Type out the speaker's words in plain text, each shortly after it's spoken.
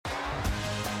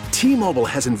T-Mobile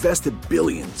has invested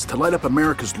billions to light up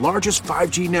America's largest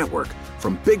 5G network,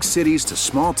 from big cities to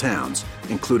small towns,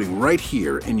 including right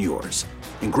here in yours.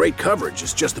 And great coverage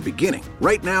is just the beginning.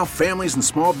 Right now, families and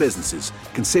small businesses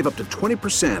can save up to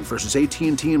 20% versus AT&T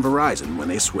and Verizon when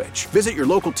they switch. Visit your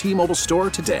local T-Mobile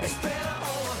store today.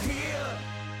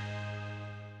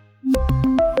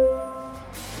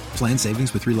 Plan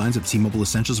savings with 3 lines of T-Mobile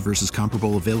Essentials versus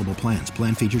comparable available plans.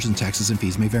 Plan features and taxes and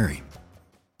fees may vary.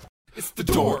 It's the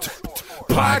Dork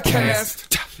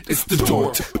Podcast. It's the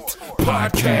Dork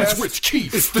Podcast. Rich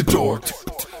Keefe. It's the Dork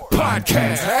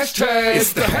Podcast. Hashtag.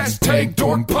 It's the hashtag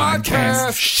Dork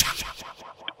Podcast.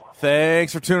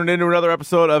 Thanks for tuning in to another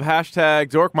episode of Hashtag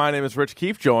Dork. My name is Rich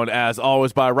Keefe, joined as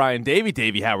always by Ryan Davey.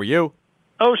 Davey, how are you?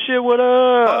 Oh shit, what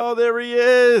up? Oh, there he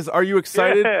is. Are you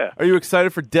excited? Yeah. Are you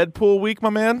excited for Deadpool week, my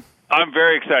man? I'm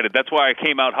very excited. That's why I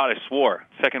came out hot. I swore.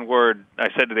 Second word I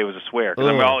said today was a swear. Because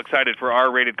I'm all excited for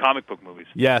R-rated comic book movies.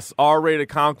 Yes, R-rated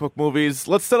comic book movies.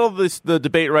 Let's settle the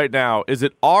debate right now. Is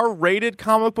it R-rated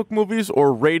comic book movies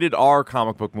or rated R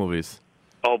comic book movies?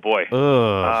 Oh, boy.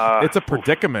 It's a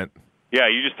predicament. Yeah,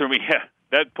 you just threw me. Yeah,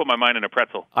 that put my mind in a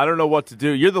pretzel. I don't know what to do.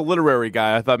 You're the literary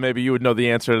guy. I thought maybe you would know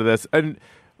the answer to this.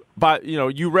 But,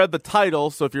 you read the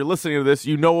title, so if you're listening to this,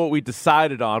 you know what we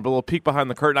decided on, but a little peek behind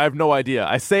the curtain. I have no idea.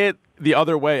 I say it the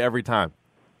other way every time.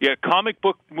 Yeah, comic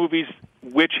book movies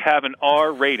which have an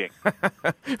R rating.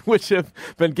 Which have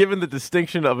been given the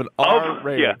distinction of an R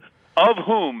rating. Yeah, of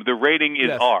whom the rating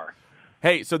is R.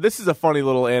 Hey, so this is a funny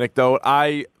little anecdote.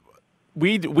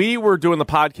 We were doing the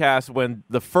podcast when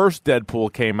the first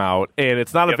Deadpool came out, and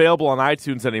it's not available on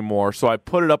iTunes anymore, so I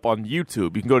put it up on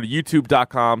YouTube. You can go to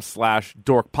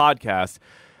youtube.com/dorkpodcast.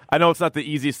 I know it's not the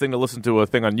easiest thing to listen to a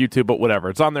thing on YouTube, but whatever.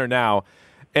 It's on there now.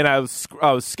 And I was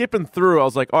skipping through. I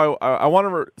was like, oh, I want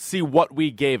to see what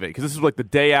we gave it, because this was like the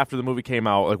day after the movie came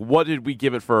out. Like, what did we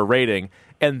give it for a rating?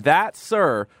 And that,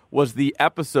 sir, was the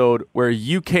episode where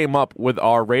you came up with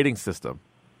our rating system.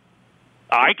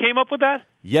 I came up with that?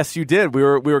 Yes, you did. We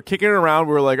were kicking it around.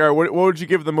 We were like, all right, what would you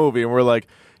give the movie? And we're like,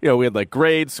 we had like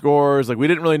grade scores. Like, we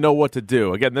didn't really know what to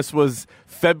do. Again, this was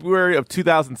February of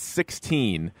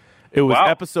 2016. It was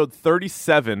episode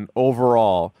 37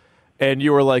 overall. And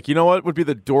you were like, you know what would be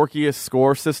the dorkiest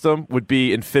score system? Would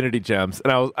be Infinity Gems.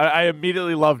 And I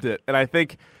immediately loved it. And I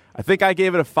think I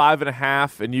gave it a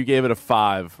 5.5, and you gave it a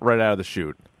 5 right out of the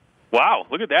chute. Wow,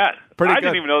 look at that. Pretty I good.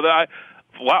 didn't even know that.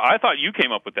 Wow, I thought you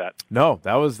came up with that. No,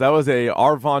 that was a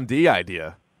R. Von D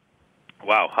idea.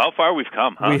 Wow, how far we've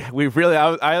come, huh? We've really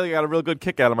I got a real good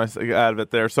kick out of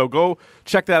it there. So go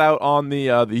check that out on the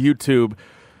YouTube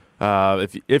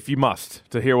if you must,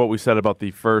 to hear what we said about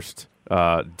the first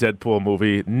Deadpool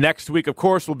movie. Next week, of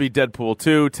course, will be Deadpool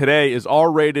 2. Today is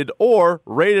R-rated or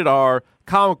rated R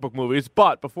comic book movies.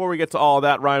 But before we get to all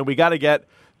that, Ryan, we got to get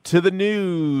to the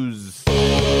news.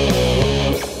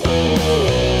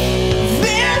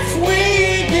 This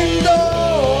week in Dork.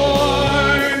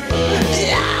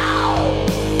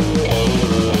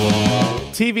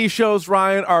 TV shows,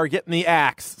 Ryan, are getting the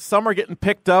axe. Some are getting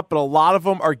picked up, but a lot of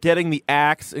them are getting the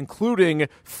axe, including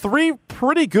 3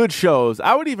 pretty good shows.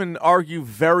 I would even argue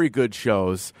very good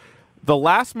shows. The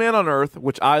Last Man on Earth,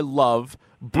 which I love.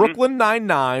 Brooklyn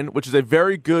Nine-Nine, which is a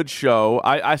very good show.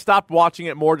 I stopped watching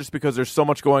it more just because there's so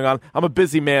much going on. I'm a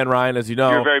busy man, Ryan, as you know.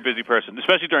 You're a very busy person,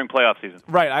 especially during playoff season.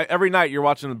 Right. Every night you're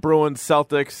watching the Bruins,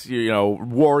 Celtics,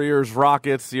 Warriors,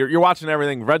 Rockets. You're watching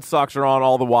everything. Red Sox are on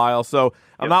all the while. So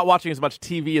I'm not watching as much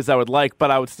TV as I would like,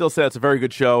 but I would still say it's a very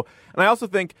good show. And I also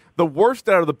think the worst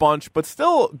out of the bunch, but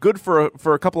still good for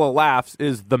a couple of laughs,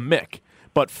 is The Mick.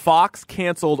 But Fox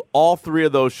canceled all 3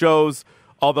 of those shows.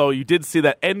 Although you did see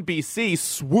that NBC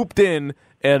swooped in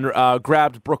and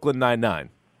grabbed Brooklyn Nine-Nine,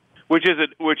 which is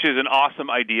an awesome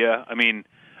idea. I mean,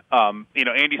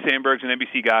 Andy Samberg's an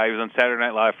NBC guy. He was on Saturday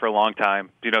Night Live for a long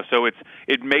time. So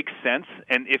it makes sense.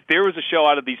 And if there was a show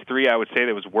out of these 3, I would say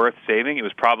that was worth saving, it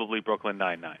was probably Brooklyn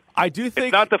Nine-Nine. I do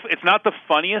think it's not the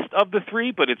funniest of the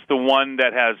 3, but it's the one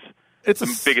that has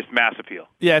the biggest mass appeal.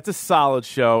 Yeah, it's a solid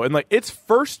show. And, its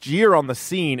first year on the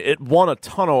scene, it won a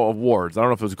ton of awards. I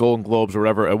don't know if it was Golden Globes or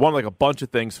whatever. It won, a bunch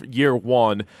of things for year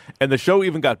 1. And the show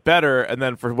even got better, and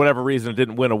then for whatever reason, it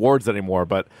didn't win awards anymore.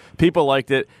 But people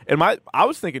liked it. And I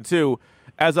was thinking, too,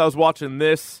 as I was watching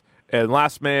this and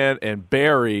Last Man and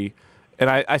Barry,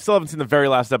 and I still haven't seen the very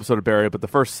last episode of Barry, but the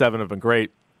first 7 have been great.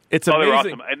 It's amazing. They're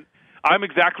awesome. And I'm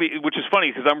which is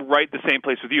funny, because I'm right the same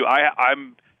place with you.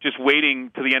 I'm just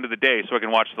waiting to the end of the day so I can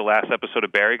watch the last episode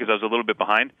of Barry, because I was a little bit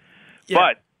behind. Yeah.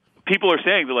 But people are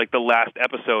saying that the last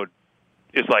episode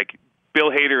is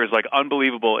Bill Hader is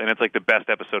unbelievable, and it's the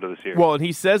best episode of the series. Well, and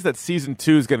he says that season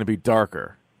 2 is going to be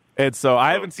darker. And so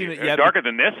I haven't seen it yet. Darker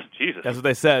than this? Jesus. That's what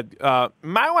they said.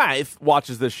 My wife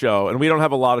watches this show, and we don't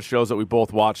have a lot of shows that we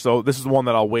both watch, so this is one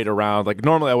that I'll wait around. Like,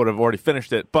 normally I would have already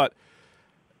finished it, but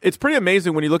it's pretty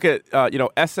amazing when you look at,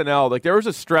 SNL. Like, there was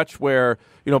a stretch where,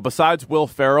 besides Will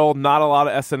Ferrell, not a lot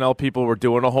of SNL people were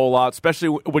doing a whole lot, especially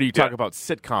when you talk about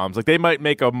sitcoms. Like, they might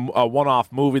make a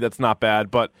one-off movie that's not bad,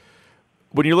 but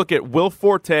when you look at Will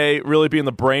Forte really being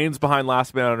the brains behind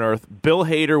Last Man on Earth, Bill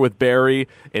Hader with Barry,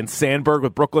 and Sandberg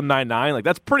with Brooklyn Nine-Nine, like,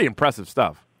 that's pretty impressive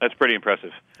stuff. That's pretty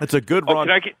impressive. It's a good run.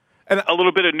 Can I get a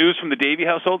little bit of news from the Davey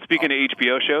household, speaking of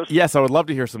HBO shows? Yes, I would love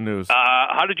to hear some news.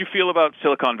 How did you feel about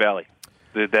Silicon Valley,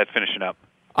 that finishing up?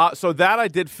 So that I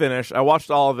did finish. I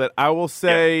watched all of it. I will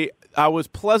say I was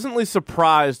pleasantly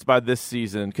surprised by this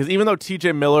season because even though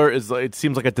T.J. Miller it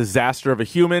seems like a disaster of a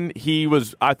human, he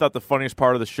was, I thought, the funniest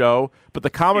part of the show. But the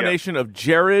combination of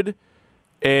Jared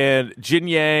and Jin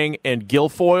Yang and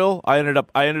Guilfoyle, I ended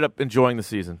up enjoying the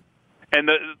season. And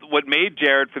what made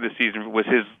Jared for the season was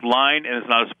his line, and it's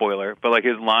not a spoiler, but like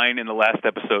his line in the last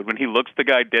episode when he looks the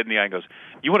guy dead in the eye and goes,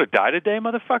 "You want to die today,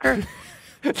 motherfucker?"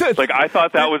 Like, I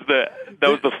thought that was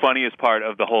the funniest part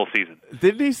of the whole season.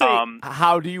 Didn't he say,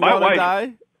 "How do you want to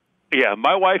die"? Yeah,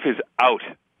 my wife is out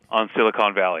on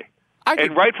Silicon Valley,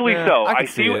 and rightfully so. I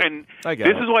see, and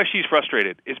this is why she's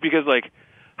frustrated. It's because, like,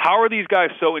 how are these guys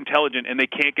so intelligent and they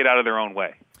can't get out of their own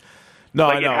way? No,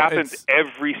 like, I know. It happens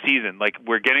every season. Like,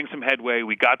 we're getting some headway.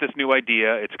 We got this new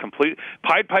idea. It's complete.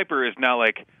 Pied Piper is now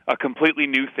like a completely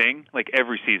new thing. Like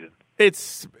every season.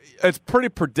 It's pretty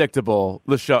predictable,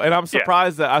 the show, and I'm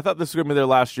surprised that I thought this was going to be their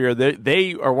last year.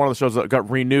 They are one of the shows that got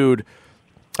renewed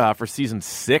for season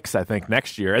 6, I think,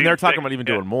 next year, and they're talking about even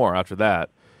doing more after that.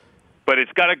 But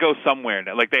it's got to go somewhere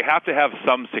now. Like, they have to have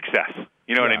some success.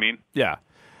 You know what I mean? Yeah.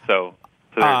 So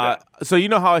you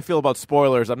know how I feel about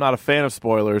spoilers. I'm not a fan of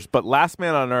spoilers, but Last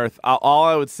Man on Earth, all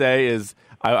I would say is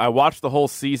I watched the whole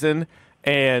season,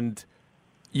 and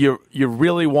you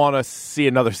really want to see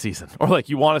another season, or like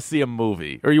you want to see a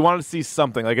movie, or you want to see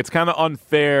something. Like, it's kind of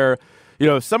unfair.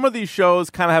 Some of these shows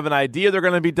kind of have an idea they're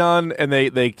going to be done, and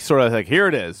they sort of like, here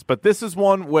it is. But this is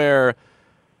one where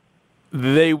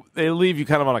they leave you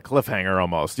kind of on a cliffhanger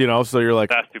almost, So you're like,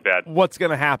 that's too bad. What's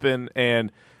going to happen?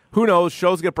 And who knows?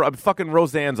 Shows get brought. Fucking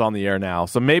Roseanne's on the air now,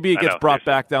 so maybe it gets brought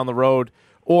back down the road.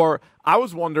 Or I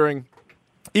was wondering,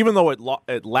 even though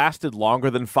it lasted longer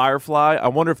than Firefly, I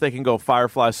wonder if they can go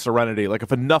Firefly Serenity. Like,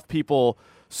 if enough people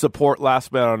support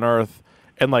Last Man on Earth,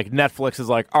 and like Netflix is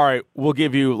like, all right, we'll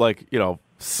give you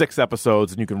 6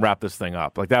 episodes, and you can wrap this thing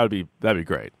up. Like, that'd be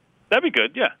great. That'd be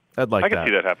good. Yeah, I can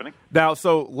see that happening. Now,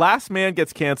 so Last Man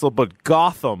gets canceled, but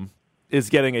Gotham is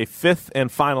getting a 5th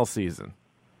and final season.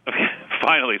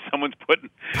 Finally, someone's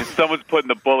putting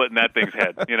the bullet in that thing's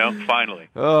head. Finally.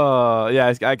 Oh,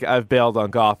 yeah, I've bailed on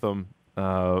Gotham.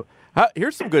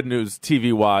 Here's some good news,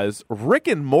 TV-wise. Rick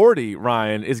and Morty,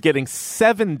 Ryan, is getting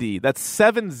 70. That's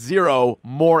 70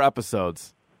 more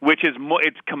episodes. Which is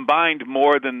it's combined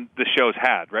more than the show's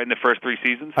had, right, in the first 3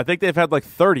 seasons? I think they've had like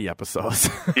 30 episodes.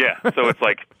 Yeah, so it's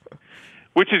like,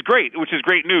 which is great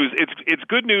news. It's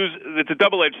good news. It's a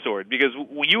double-edged sword, because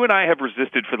you and I have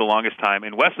resisted for the longest time,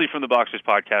 and Wesley from the Boxers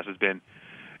podcast has been,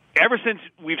 ever since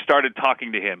we've started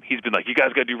talking to him, he's been like, you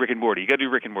guys got to do Rick and Morty. You got to do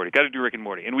Rick and Morty. Got to do Rick and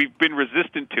Morty. And we've been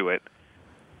resistant to it,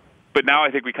 but now I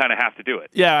think we kind of have to do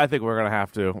it. Yeah, I think we're going to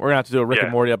have to. We're going to have to do a Rick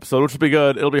and Morty episode, which will be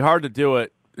good. It'll be hard to do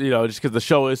it, just because the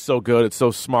show is so good. It's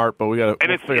so smart, but we got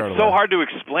to figure out a way. And it's so hard to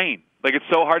explain. Like, it's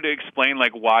so hard to explain,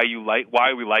 like, why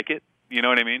we like it. You know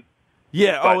what I mean?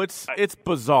 Yeah. But, it's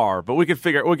bizarre, but we could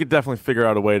definitely figure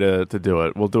out a way to do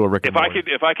it. We'll do a Rick and Morty.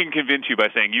 If I can convince you by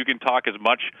saying you can talk as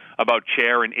much about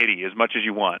Cher and Itty as much as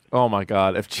you want. Oh my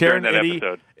God! If Cher and Itty,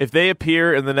 if they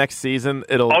appear in the next season,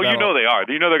 it'll. Oh, you know they are.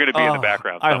 You know they're going to be in the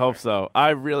background somewhere. I hope so.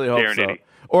 I really hope Cher so. and Itty.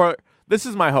 Or this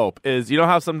is my hope: is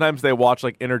how sometimes they watch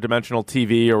like interdimensional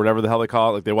TV or whatever the hell they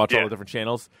call it, like they watch all the different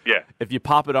channels. Yeah. If you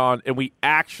pop it on, and we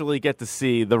actually get to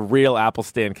see the real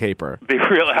Applestand Caper. The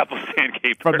real Applestand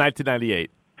Caper from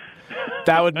 1998.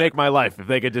 That would make my life if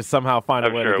they could just somehow find a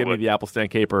way to give me the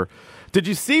Applestand Caper. Did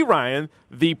you see, Ryan,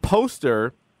 the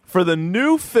poster for the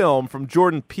new film from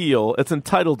Jordan Peele? It's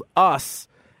entitled Us.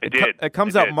 It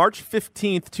comes out March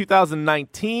 15th,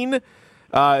 2019.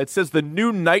 It says The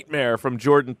New Nightmare from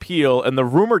Jordan Peele, and the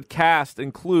rumored cast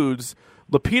includes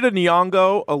Lupita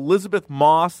Nyong'o, Elizabeth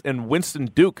Moss, and Winston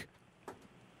Duke.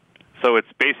 So it's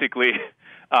basically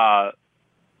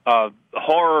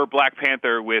horror Black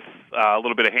Panther with a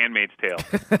little bit of Handmaid's Tale.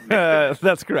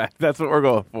 That's correct. That's what we're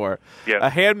going for. Yeah. A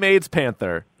Handmaid's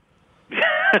Panther.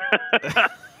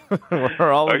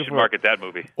 We're all I should market that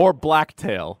movie. Or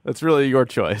Blacktail. It's really your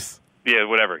choice. Yeah,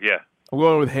 whatever. Yeah. I'm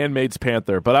going with Handmaid's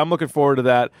Panther, but I'm looking forward to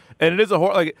that. And it is a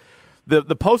horror. Like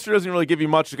the poster doesn't really give you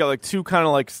much. It's got like two kind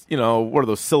of like what are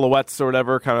those silhouettes or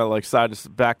whatever, kind of like side to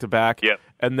back to back. Yep.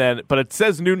 And then, but it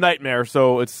says New Nightmare,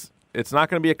 so it's not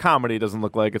going to be a comedy. It doesn't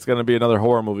look like it's going to be another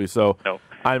horror movie. So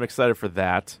I'm excited for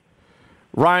that.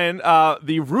 Ryan,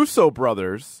 the Russo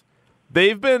brothers,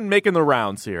 they've been making the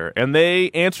rounds here, and they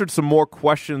answered some more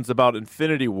questions about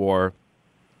Infinity War.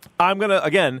 I'm going to,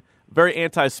 again, very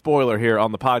anti-spoiler here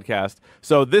on the podcast.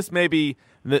 So this may be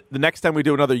the next time we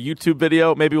do another YouTube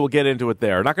video, maybe we'll get into it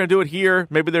there. Not going to do it here.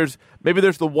 Maybe there's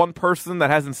the one person that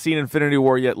hasn't seen Infinity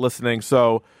War yet listening,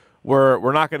 so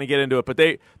we're not going to get into it. But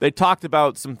they talked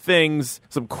about some things,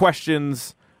 some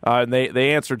questions, and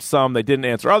they answered some. They didn't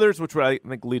answer others, which would, I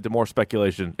think, lead to more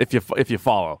speculation if you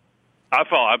follow. I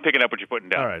follow. I'm picking up what you're putting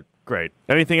down. All right, great.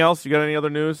 Anything else? You got any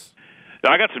other news?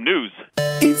 I got some news.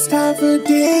 It's time for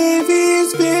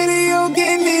Davey's Video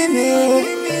Game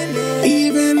Minute.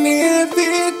 Even if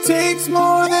it takes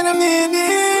more than a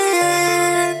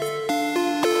minute.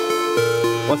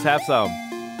 Let's have some.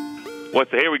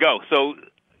 Here we go. So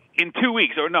in 2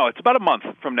 weeks, or no, it's about a month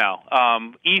from now,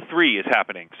 E3 is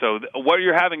happening. So what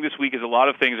you're having this week is a lot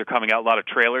of things are coming out, a lot of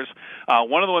trailers.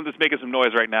 One of the ones that's making some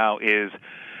noise right now is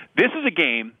this is a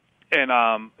game, and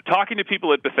talking to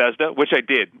people at Bethesda, which I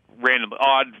did randomly,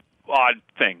 odd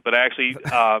thing, but I actually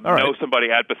know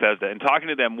somebody at Bethesda, and talking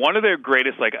to them, one of their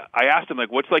greatest, I asked them,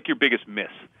 what's your biggest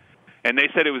miss? And they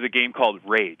said it was a game called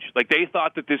Rage. They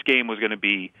thought that this game was going to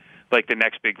be the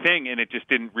next big thing, and it just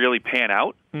didn't really pan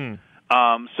out.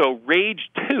 So Rage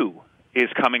 2 is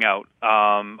coming out,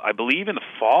 I believe, in the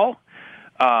fall.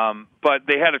 But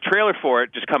they had a trailer for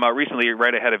it just come out recently,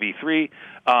 right ahead of E3,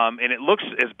 and it looks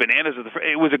as bananas as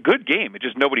it was a good game. It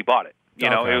just nobody bought it. It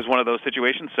was one of those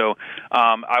situations. So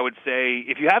I would say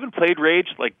if you haven't played Rage,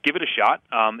 give it a shot.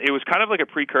 It was kind of like a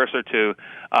precursor to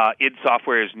id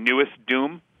Software's newest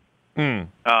Doom,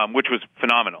 which was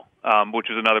phenomenal. Which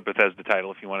was another Bethesda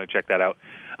title if you want to check that out.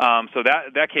 So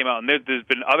that came out, and there's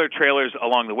been other trailers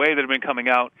along the way that have been coming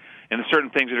out, and there's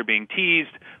certain things that are being teased.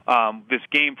 This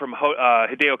game from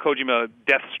Hideo Kojima,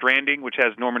 Death Stranding, which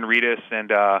has Norman Reedus and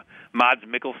Mads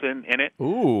Mikkelsen in it,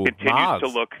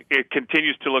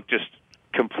 continues to look just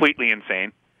completely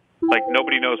insane.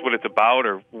 Nobody knows what it's about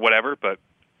or whatever, but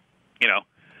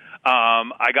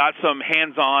I got some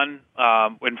hands-on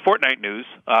in Fortnite news.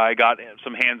 I got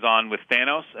some hands-on with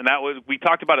Thanos, and we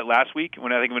talked about it last week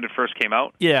when it first came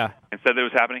out. Yeah, and said that it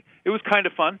was happening. It was kind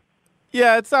of fun.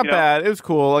 Yeah, it's not bad. It was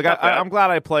cool. I'm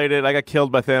glad I played it. I got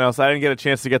killed by Thanos. I didn't get a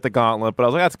chance to get the gauntlet, but I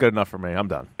was like, that's good enough for me. I'm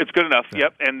done. It's good enough. Yeah.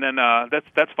 Yep. And then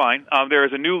that's fine. There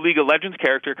is a new League of Legends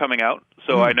character coming out,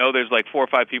 so I know there's 4 or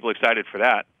 5 people excited for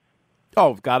that.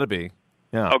 Oh, gotta be.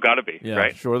 Yeah. Oh, gotta be. Yeah,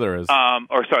 right. Sure, there is.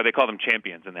 They call them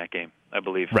champions in that game, I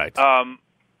believe. Right.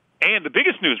 And the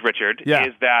biggest news, Richard,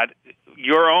 is that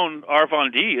your own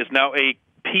Arvon D is now a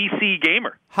PC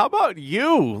gamer. How about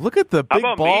you? Look at the big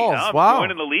balls. Me? I'm wow.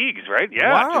 joining the leagues, right?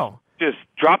 Yeah. Wow. Just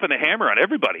dropping the hammer on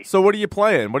everybody. So what are you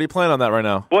playing? What are you playing on that right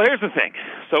now? Well, here's the thing.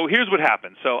 So here's what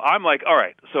happened. So I'm like, all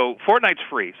right, so Fortnite's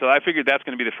free. So I figured that's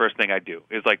going to be the first thing I do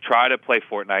is try to play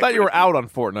Fortnite. I thought you were out on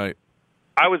Fortnite.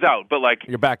 I was out, but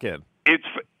You're back in. It's...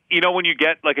 when you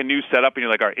get a new setup and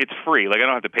you're like, all right, it's free. I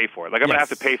don't have to pay for it. I'm going to have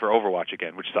to pay for Overwatch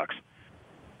again, which sucks.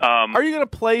 Are you going to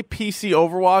play PC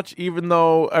Overwatch even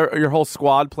though your whole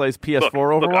squad plays PS4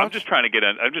 Overwatch? Look, I'm just trying to get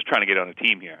on a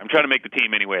team here. I'm trying to make the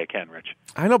team any way I can, Rich.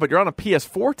 I know, but you're on a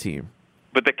PS4 team.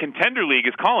 But the Contender League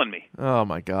is calling me. Oh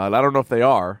my God, I don't know if they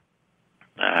are.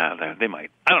 They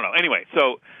might. I don't know. Anyway,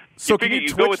 so can you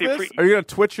Twitch this? Are you going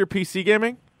to Twitch your PC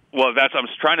gaming? Well, I'm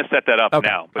trying to set that up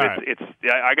now, but right.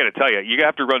 I got to tell you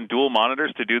have to run dual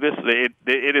monitors to do this.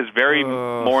 It is very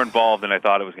more involved than I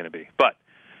thought it was going to be. But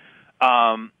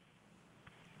now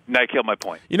I killed my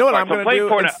point. You know what I'm going to do?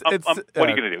 What are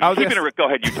you going to do? Go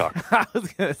ahead, you talk. I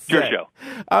was going to say your show.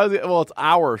 It's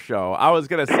our show. I was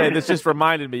going to say this just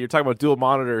reminded me. You're talking about dual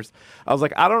monitors. I was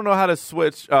like, I don't know how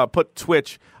to put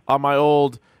Twitch on my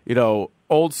old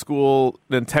school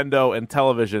Nintendo and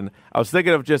television. I was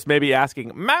thinking of just maybe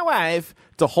asking my wife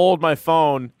to hold my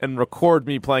phone and record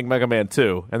me playing Mega Man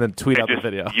 2 and then tweet out the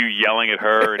video. You yelling at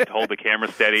her and hold the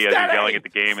camera steady as you're yelling at the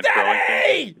game and throwing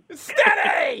things.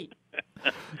 Steady!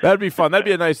 That'd be fun. That'd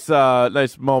be a nice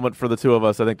moment for the two of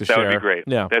us, I think, to share. That would be great.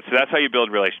 Yeah. That's how you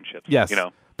build relationships. Yes.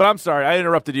 But I'm sorry, I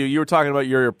interrupted you. You were talking about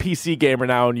you're a PC gamer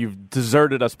now, and you've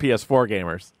deserted us PS4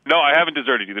 gamers. No, I haven't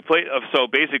deserted you. So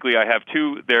basically, I have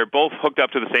two. They're both hooked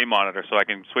up to the same monitor, so I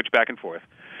can switch back and forth.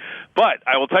 But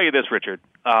I will tell you this, Richard.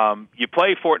 You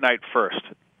play Fortnite first,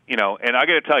 and I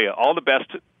got to tell you, all the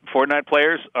best Fortnite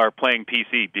players are playing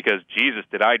PC because, Jesus,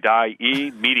 did I die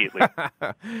immediately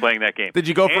playing that game. Did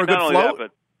you go for a good float?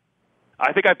 But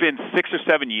I think I've been 6 or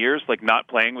 7 years not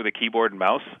playing with a keyboard and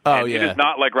mouse. Oh, and yeah. It is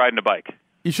not like riding a bike.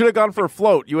 You should have gone for a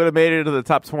float. You would have made it into the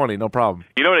top 20, no problem.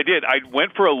 You know what I did? I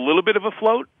went for a little bit of a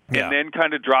float Yeah. and then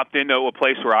kind of dropped into a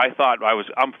place where I thought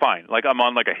I'm fine. Like I'm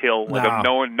on like a hill,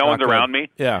 no one's good. around me.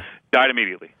 Yeah. Died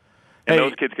immediately. And Hey.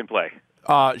 those kids can play.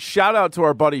 Shout out to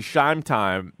our buddy Shime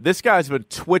Time. This guy's been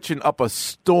twitching up a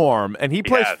storm, and he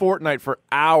plays has. Fortnite for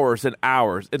hours and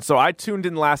hours. And so I tuned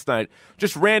in last night,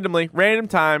 just random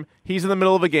time. He's in the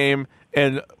middle of a game,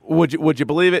 and would you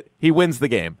believe it? He wins the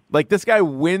game. Like, this guy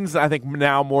wins, I think,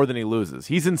 now more than he loses.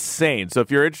 He's insane. So if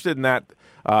you're interested in that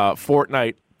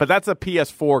Fortnite, but that's a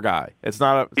PS4 guy. It's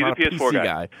not a PS4 PC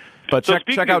guy. But So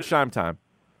check out Shime Time.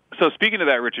 So speaking of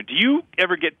that, Richard, do you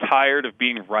ever get tired of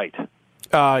being right?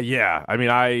 Yeah. I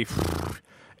mean,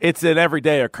 it's an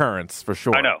everyday occurrence for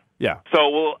sure. I know. Yeah.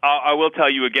 So I will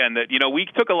tell you again that, we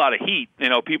took a lot of heat.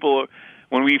 People,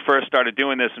 when we first started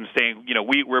doing this and saying,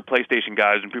 we're PlayStation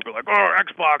guys, and people are like, oh,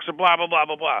 Xbox, or blah, blah, blah,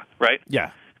 blah, blah, right?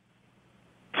 Yeah.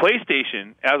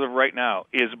 PlayStation, as of right now,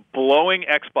 is blowing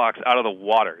Xbox out of the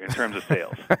water in terms of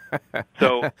sales.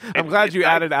 So I'm glad you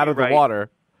added out of the water.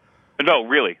 No,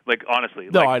 really. Like, honestly.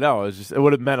 No, I know. It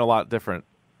would have meant a lot different.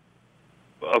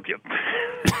 Okay.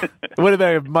 It would have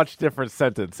been a much different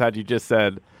sentence had you just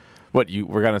said what you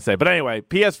were going to say. But anyway,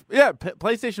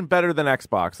 PlayStation better than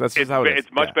Xbox. That's just how it is.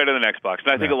 It's much better than Xbox.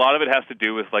 And I think a lot of it has to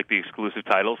do with, the exclusive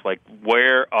titles. Like,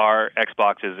 where are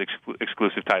Xbox's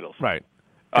exclusive titles? Right.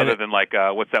 Other than,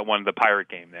 what's that one, the pirate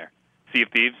game there? Sea of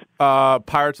Thieves?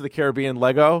 Pirates of the Caribbean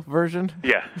Lego version?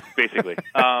 Yeah, basically.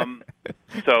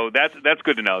 So that's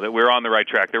good to know that we're on the right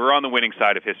track, that we're on the winning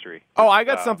side of history. Oh, I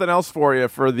got something else for you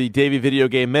for the Davey Video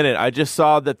Game Minute. I just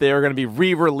saw that they are going to be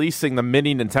re-releasing the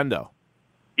Mini Nintendo.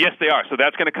 Yes, they are. So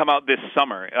that's going to come out this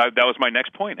summer. That was my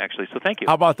next point, actually, so thank you.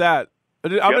 How about that?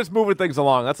 I'm just moving things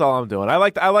along. That's all I'm doing. I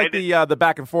like the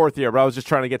back and forth here, but I was just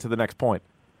trying to get to the next point.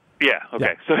 Yeah,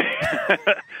 okay. Yeah.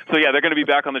 So they're going to be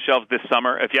back on the shelves this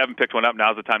summer. If you haven't picked one up,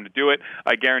 now's the time to do it.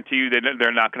 I guarantee you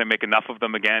they're not going to make enough of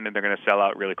them again, and they're going to sell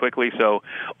out really quickly. So,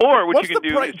 or what you can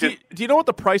do is just... Do you know what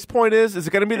the price point is? Is it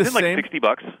going to be the same? Like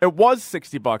 $60. It was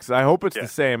 $60. I hope it's the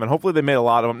same, and hopefully they made a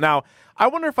lot of them. Now, I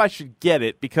wonder if I should get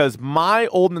it, because my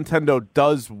old Nintendo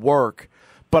does work,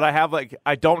 but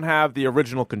I don't have the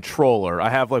original controller. I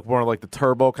have one of the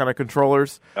turbo kind of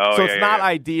controllers. So it's not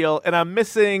ideal, and I'm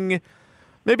missing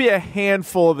maybe a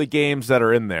handful of the games that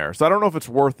are in there. So I don't know if it's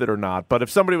worth it or not, but if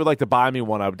somebody would like to buy me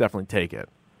one, I would definitely take it.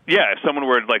 Yeah, if someone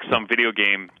were, some video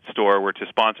game store were to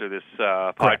sponsor this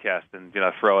podcast and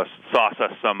sauce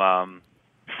us some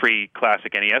free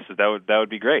classic NESs, that would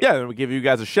be great. Yeah, then we give you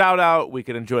guys a shout out. We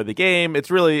can enjoy the game.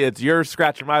 It's yours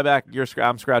scratching my back.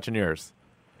 I'm scratching yours.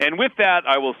 And with that,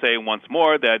 I will say once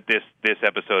more that this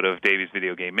episode of Davey's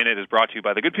Video Game Minute is brought to you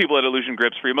by the good people at Illusion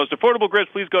Grips. For your most affordable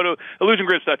grips, please go to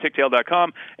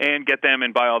illusiongrips.ticktail.com and get them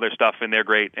and buy all their stuff, and they're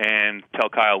great. And tell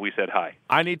Kyle we said hi.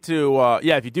 I need to,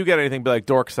 if you do get anything, be like,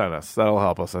 Dork sent us. That'll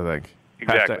help us, I think.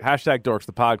 Exactly. Hashtag Dorks,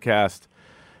 the podcast.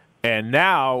 And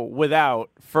now,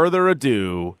 without further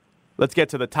ado, let's get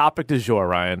to the topic du jour,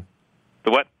 Ryan.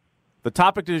 The what? The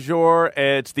topic du jour,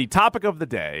 it's the topic of the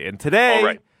day. And today... All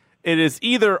right. It is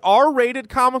either R-rated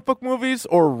comic book movies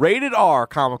or rated R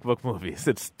comic book movies.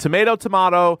 It's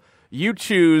tomato. You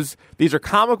choose. These are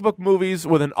comic book movies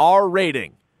with an R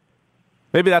rating.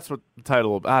 Maybe that's what the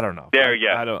title will be. I don't know.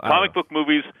 Comic book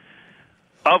movies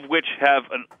of which have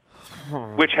an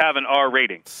R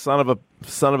rating. Son of a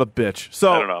bitch.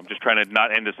 So I don't know. I'm just trying to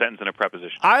not end a sentence in a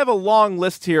preposition. I have a long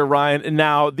list here, Ryan. And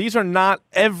now, these are not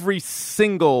every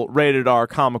single rated R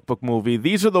comic book movie.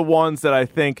 These are the ones that I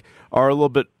think are a little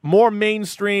bit more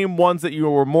mainstream, ones that you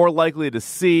were more likely to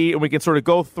see, and we can sort of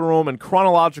go through them in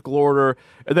chronological order,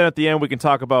 and then at the end we can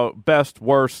talk about best,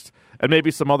 worst, and maybe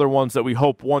some other ones that we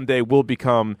hope one day will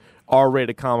become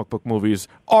R-rated comic book movies.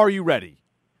 Are you ready?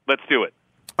 Let's do it.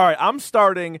 All right, I'm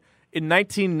starting in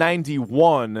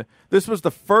 1991. This was the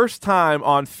first time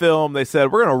on film they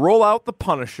said, we're going to roll out the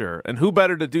Punisher, and who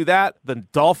better to do that than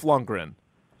Dolph Lundgren?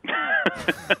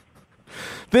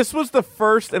 This was the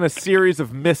first in a series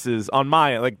of misses on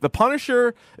my end. The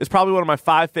Punisher is probably one of my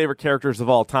 5 favorite characters of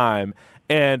all time,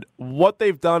 and what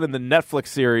they've done in the Netflix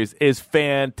series is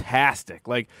fantastic.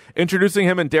 Introducing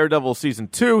him in Daredevil Season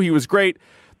 2, he was great.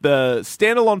 The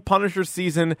standalone Punisher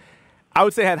season, I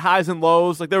would say, had highs and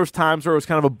lows. There was times where it was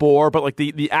kind of a bore, but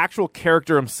the actual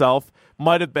character himself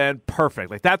might have been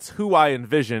perfect. That's who I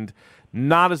envisioned.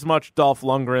 Not as much Dolph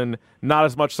Lundgren, not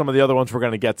as much some of the other ones we're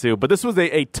going to get to. But this was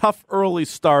a tough early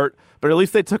start, but at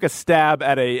least they took a stab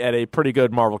at a pretty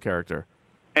good Marvel character.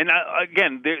 And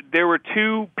again, there were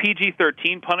 2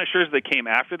 PG-13 Punishers that came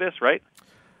after this, right?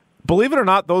 Believe it or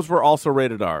not, those were also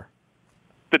rated R.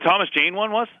 The Thomas Jane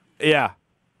one was? Yeah.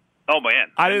 Oh,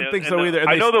 man. I didn't think so either. And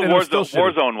I know the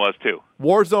Warzone was, too.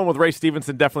 Warzone with Ray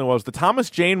Stevenson definitely was. The Thomas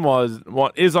Jane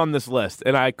is on this list,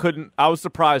 and I was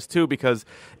surprised, too, because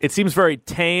it seems very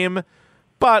tame,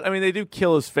 but, I mean, they do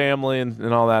kill his family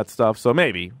and all that stuff, so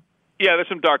maybe. Yeah, there's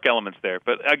some dark elements there.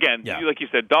 But, again, like you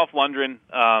said, Dolph Lundgren,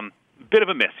 bit of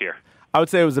a miss here. I would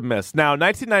say it was a miss. Now,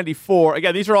 1994,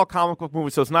 again, these are all comic book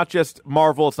movies, so it's not just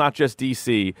Marvel, it's not just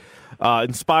DC.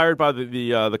 Inspired by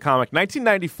the comic.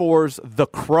 1994's The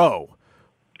Crow.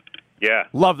 Yeah.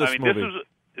 Love this movie.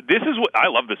 This is what I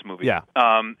love this movie. Yeah.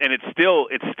 And it's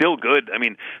still good. I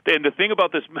mean, and the thing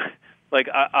about this, like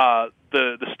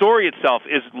the story itself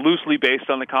is loosely based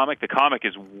on the comic. The comic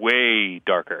is way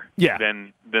darker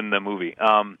than the movie.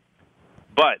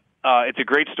 But it's a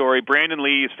great story. Brandon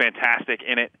Lee is fantastic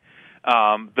in it.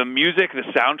 The music, the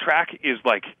soundtrack is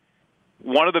like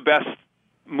one of the best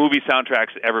movie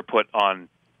soundtracks ever put on.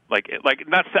 Like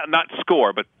not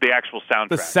score, but the actual soundtrack.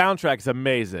 The soundtrack is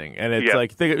amazing, and it's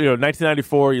like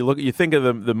 1994. You think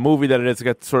of the movie that it is. It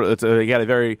got a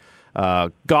very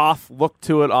goth look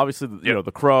to it. Obviously,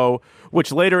 The Crow,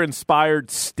 which later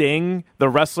inspired Sting, the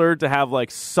wrestler, to have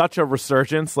like such a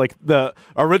resurgence. Like the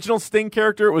original Sting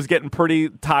character was getting pretty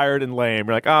tired and lame.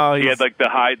 You're like, oh, he had like the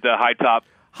high top.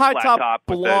 High top,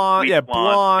 blonde.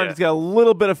 Blonde. He's got a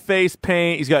little bit of face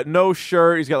paint. He's got no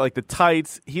shirt. He's got like the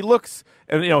tights. He looks,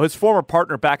 and his former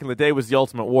partner back in the day was the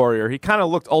Ultimate Warrior. He kind of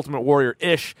looked Ultimate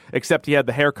Warrior-ish, except he had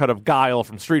the haircut of Guile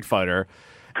from Street Fighter.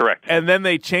 Correct. And then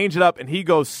they change it up, and he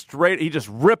goes straight. He just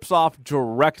rips off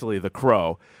directly The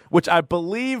Crow, which I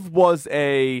believe was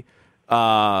a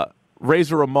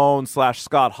Razor Ramon /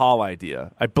 Scott Hall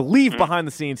idea. I believe behind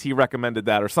the scenes he recommended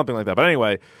that or something like that. But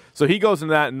anyway, so he goes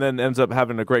into that and then ends up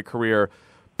having a great career.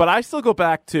 But I still go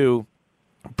back to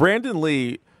Brandon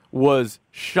Lee was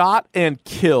shot and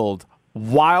killed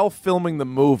while filming the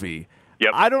movie.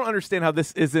 Yep. I don't understand how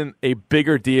this isn't a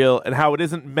bigger deal and how it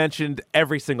isn't mentioned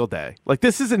every single day. Like,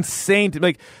 this is insane.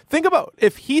 Think about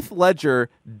if Heath Ledger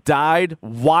died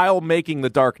while making The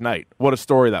Dark Knight. What a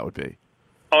story that would be.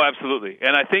 Oh, absolutely.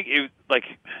 And I think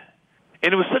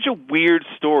and it was such a weird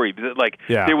story.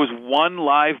 There was one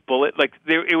live bullet.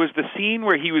 It was the scene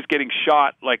where he was getting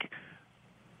shot, like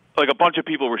a bunch of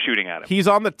people were shooting at him. He's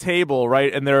on the table,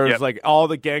 right? And there's like all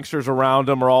the gangsters around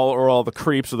him, or all the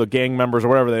creeps, or the gang members, or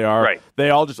whatever they are. Right. They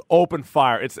all just open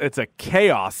fire. It's a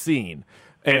chaos scene.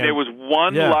 And there was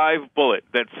one live bullet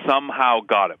that somehow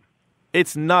got him.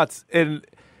 It's nuts. And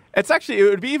it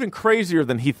would be even crazier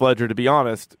than Heath Ledger, to be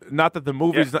honest. Not that the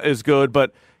movie is good,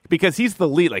 but because he's the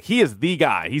lead. Like, he is the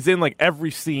guy. He's in like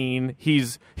every scene.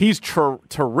 He's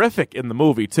terrific in the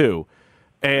movie too.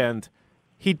 And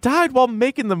he died while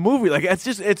making the movie. Like,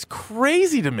 it's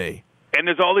crazy to me. And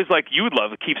there's all these, like, you would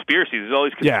love conspiracies. There's all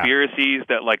these conspiracies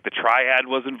that, like, the Triad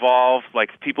was involved.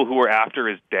 Like, people who were after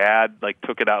his dad, like,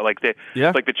 took it out. Like,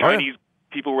 the Chinese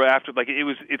people were after. Like,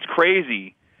 it's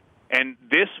crazy. And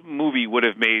this movie would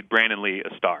have made Brandon Lee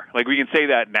a star. Like, we can say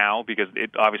that now because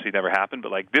it obviously never happened.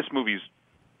 But, like, this movie's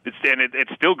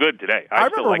it's still good today. I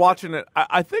remember watching it.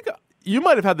 I think you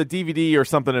might have had the DVD or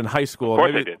something in high school. Of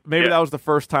course I did. Maybe that was the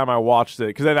first time I watched it,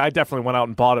 because I definitely went out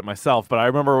and bought it myself. But I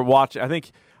remember watching. I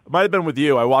think it might have been with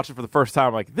you. I watched it for the first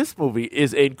time. Like, this movie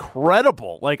is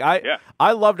incredible. Like,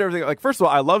 I loved everything. Like, first of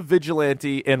all, I love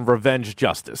vigilante and revenge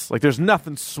justice. Like, there's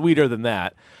nothing sweeter than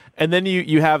that. And then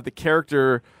you have the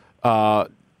character of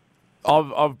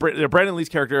Brandon Lee's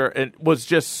character, and was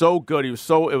just so good. I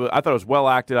thought it was well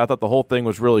acted. I thought the whole thing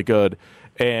was really good.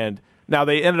 And now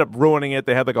they ended up ruining it.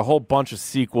 They had like a whole bunch of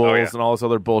sequels and all this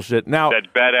other bullshit. Now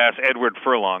that badass Edward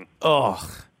Furlong.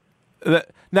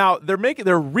 Now they're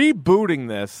rebooting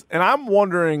this, and I'm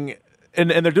wondering,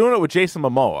 and they're doing it with Jason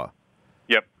Momoa.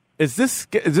 Yep. Is this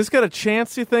got a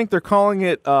chance? You think they're calling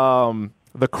it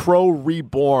The Crow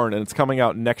Reborn, and it's coming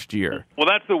out next year? Well,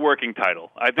 that's the working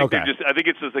title. I think I think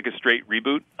it's just like a straight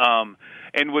reboot.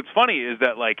 And what's funny is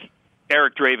that, like,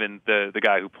 Eric Draven, the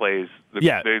guy who plays the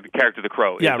character The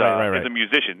Crow, is a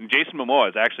musician. And Jason Momoa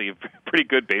is actually a pretty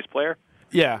good bass player.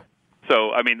 Yeah.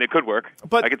 So, I mean, it could work.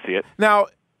 But I could see it. Now,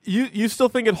 you still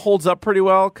think it holds up pretty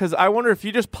well? Because I wonder if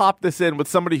you just pop this in with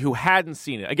somebody who hadn't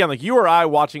seen it. Again, like you or I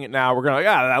watching it now, we're going to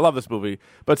I love this movie.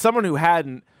 But someone who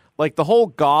hadn't, like, the whole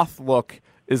goth look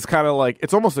is kind of like,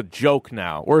 it's almost a joke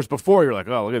now. Whereas before, you're like,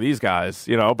 oh, look at these guys,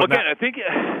 you know. But again, I think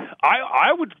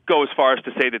I would go as far as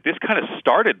to say that this kind of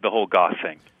started the whole goth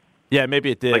thing. Yeah,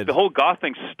 maybe it did. Like, the whole goth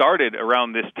thing started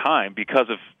around this time because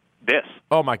of this.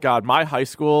 Oh my God, my high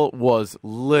school was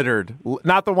littered.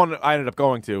 Not the one I ended up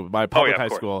going to, my public high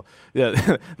school.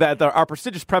 Yeah, our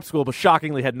prestigious prep school, but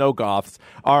shockingly had no goths.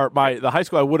 The high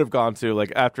school I would have gone to,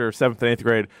 like after 7th and 8th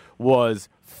grade, was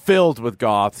filled with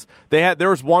goths. There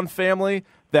was one family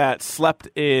that slept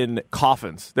in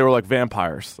coffins. They were like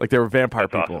vampires, like they were vampire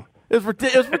That's people. Awesome.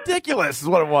 It was ridiculous, is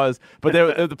what it was. But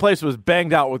the place was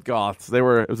banged out with goths. It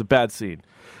was a bad scene.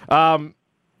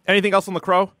 Anything else on The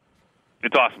Crow?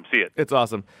 It's awesome. See it. It's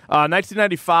awesome.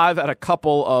 1995 had a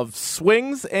couple of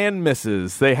swings and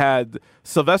misses. They had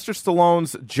Sylvester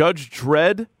Stallone's Judge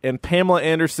Dredd and Pamela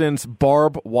Anderson's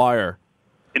Barb Wire.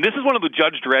 And this is one of the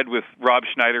Judge Dredd with Rob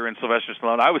Schneider and Sylvester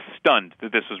Stallone. I was stunned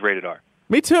that this was rated R.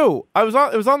 Me too. It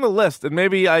was on the list, and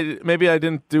maybe I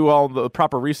didn't do all the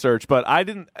proper research, but I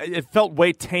didn't. It felt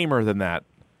way tamer than that.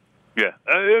 Yeah,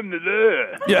 I am the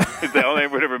law. Yeah, it's the only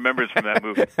everyone remembers from that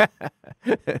movie.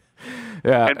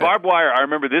 Yeah, and Barbed Wire. I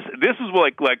remember this. This was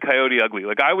like Coyote Ugly.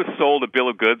 Like I was sold a bill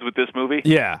of goods with this movie.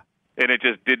 Yeah, and it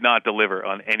just did not deliver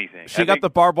on anything. She got the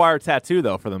barbed wire tattoo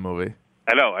though for the movie.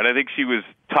 I know, and I think she was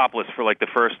topless for like the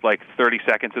first 30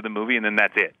 seconds of the movie, and then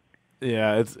that's it.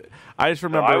 Yeah, I just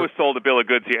remember. So I was sold a bill of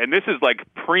goods here, and this is like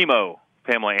primo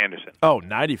Pamela Anderson. Oh,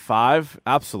 95?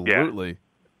 Absolutely. Yeah.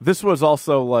 This was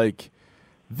also like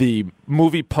the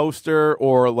movie poster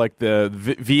or like the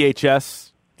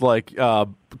VHS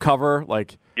cover.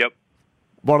 Like, yep,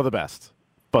 one of the best.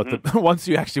 But once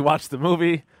you actually watch the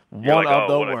movie, one of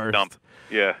the worst. Dump.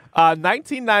 Yeah.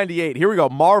 1998. Here we go.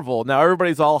 Marvel. Now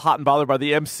everybody's all hot and bothered by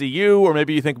the MCU, or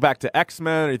maybe you think back to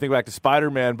X-Men, or you think back to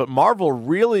Spider-Man. But Marvel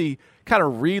really kind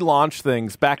of relaunched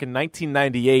things back in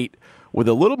 1998 with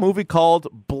a little movie called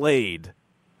Blade.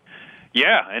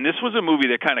 Yeah, and this was a movie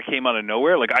that kind of came out of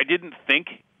nowhere. Like I didn't think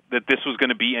that this was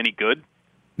going to be any good.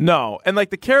 No, and like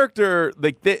the character,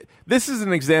 this is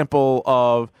an example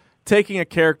of taking a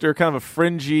character, kind of a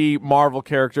fringy Marvel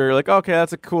character, you're like, okay,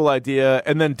 that's a cool idea,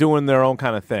 and then doing their own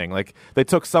kind of thing. Like, they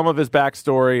took some of his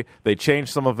backstory, they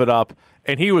changed some of it up,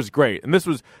 and he was great. And this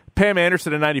was, Pam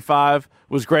Anderson in 95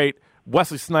 was great,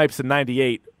 Wesley Snipes in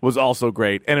 98 was also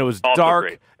great, and it was also dark,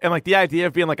 great. And like the idea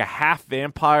of being like a half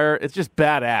vampire, it's just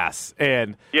badass.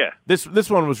 And yeah, this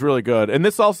one was really good. And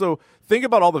this also, think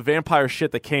about all the vampire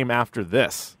shit that came after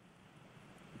this.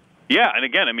 Yeah, and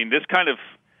again, I mean, this kind of,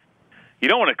 you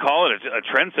don't want to call it a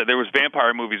trend set. There was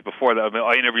vampire movies before that. I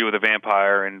mean, Interview with a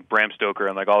Vampire and Bram Stoker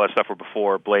and like all that stuff were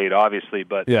before Blade, obviously.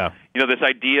 But yeah, this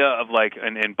idea of like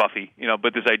and Buffy,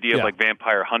 but this idea of like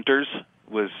vampire hunters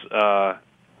was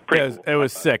pretty cool. It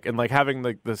was sick, and like having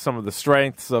the some of the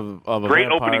strengths of a great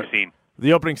vampire. Opening scene.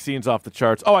 The opening scene's off the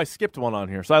charts. Oh, I skipped one on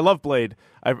here. So I love Blade.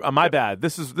 My bad.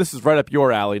 This is right up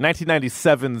your alley.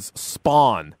 1997's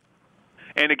Spawn.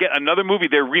 And again, another movie,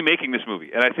 they're remaking this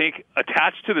movie. And I think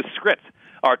attached to the script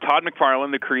are Todd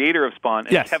McFarlane, the creator of Spawn,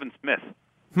 and Kevin Smith.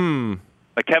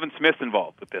 Like Kevin Smith's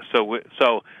involved with this.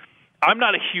 So I'm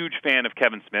not a huge fan of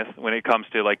Kevin Smith when it comes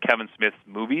to like Kevin Smith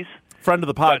movies. Friend of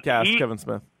the podcast, Kevin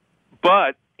Smith.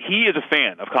 But he is a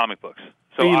fan of comic books.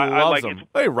 So he I loves like them.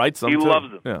 He writes them, He too. loves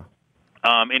them. Yeah.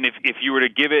 And if you were to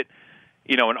give it,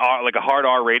 an R, like a hard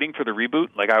R rating for the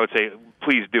reboot, like I would say,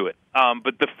 please do it.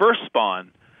 But the first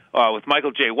Spawn, with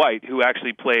Michael J. White, who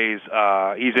actually plays,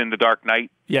 he's in The Dark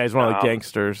Knight. Yeah, he's one of the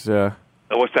gangsters. Yeah.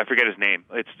 I forget his name.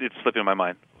 It's slipping my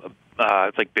mind.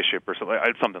 It's like Bishop or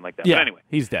something like that. Yeah, but anyway,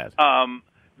 he's dead.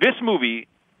 This movie,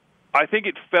 I think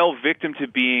it fell victim to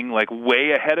being like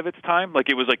way ahead of its time. Like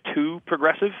it was like too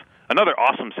progressive. Another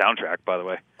awesome soundtrack, by the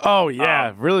way. Oh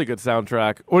yeah, really good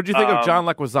soundtrack. What did you think of John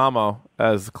Leguizamo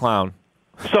as the clown?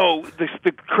 So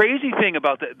the crazy thing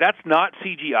about that's not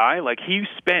CGI. Like he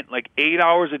spent like 8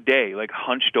 hours a day, like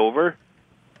hunched over,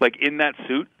 like in that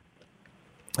suit,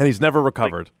 and he's never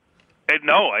recovered.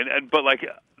 But like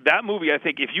that movie, I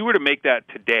think if you were to make that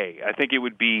today, I think it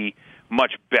would be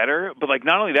much better. But like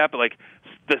not only that, but like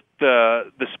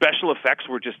the special effects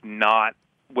were just not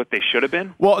what they should have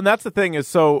been. Well, and that's the thing is,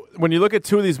 so when you look at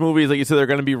two of these movies, like you said, they're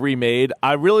going to be remade.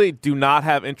 I really do not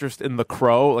have interest in The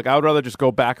Crow. Like I would rather just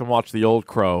go back and watch the old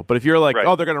Crow. But if you're like,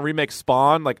 oh, they're going to remake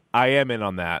Spawn, like I am in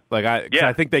on that. Like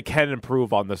I think they can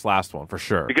improve on this last one for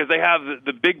sure. Because they have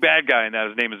the big bad guy in that.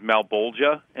 His name is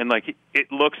Malbolgia, and like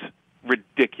it looks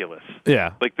ridiculous.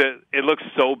 Yeah, like it looks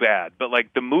so bad. But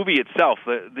like the movie itself,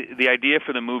 the idea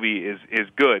for the movie is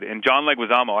good. And John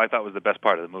Leguizamo, I thought was the best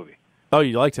part of the movie. Oh,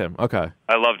 you liked him? Okay.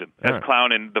 I loved him. As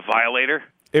Clown in The Violator.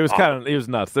 It was it was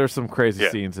nuts. There's some crazy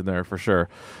scenes in there for sure.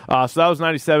 So that was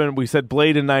 97. We said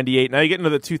Blade in 98. Now you get into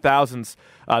the 2000s.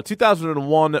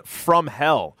 2001, From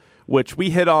Hell, which we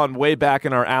hit on way back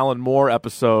in our Alan Moore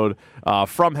episode.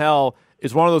 From Hell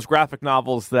is one of those graphic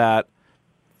novels that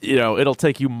it'll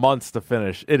take you months to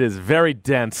finish. It is very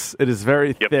dense. It is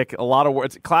very thick. A lot of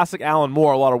words. Classic Alan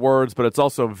Moore, a lot of words, but it's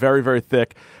also very, very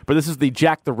thick. But this is the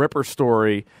Jack the Ripper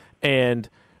story, and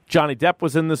Johnny Depp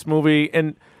was in this movie.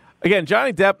 And again,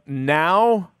 Johnny Depp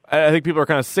now, I think people are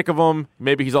kind of sick of him.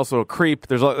 Maybe he's also a creep.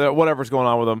 There's whatever's going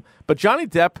on with him. But Johnny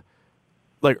Depp,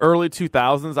 like early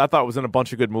 2000s, I thought was in a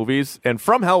bunch of good movies, and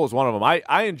From Hell was one of them.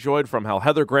 I enjoyed From Hell.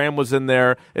 Heather Graham was in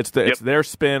there. It's their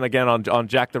spin again on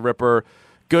Jack the Ripper.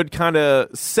 Good kind of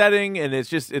setting, and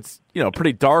it's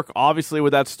pretty dark, obviously,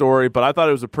 with that story. But I thought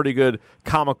it was a pretty good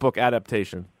comic book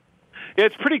adaptation. Yeah,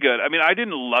 it's pretty good. I mean, I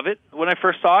didn't love it when I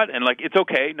first saw it, and like it's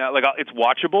okay. Now, like it's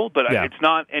watchable, but it's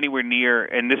not anywhere near.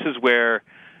 And this is where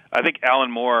I think Alan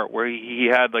Moore, where he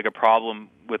had like a problem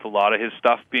with a lot of his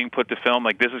stuff being put to film.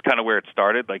 Like this is kind of where it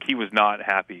started. Like he was not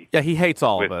happy. Yeah, he hates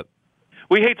all of it.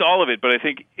 Well, he hates all of it, but I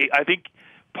think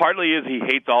partly is he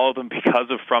hates all of them because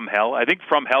of From Hell. I think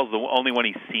From Hell's the only one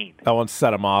he's seen. That one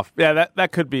set him off. Yeah,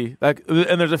 that could be.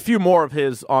 And there's a few more of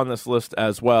his on this list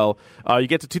as well. You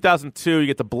get to 2002, you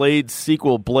get the Blade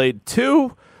sequel, Blade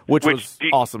 2, which was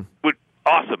awesome.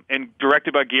 Awesome, and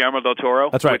directed by Guillermo del Toro.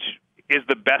 That's right. Which is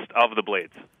the best of the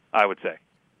Blades, I would say.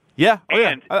 Yeah,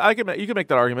 you can make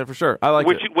that argument for sure. I like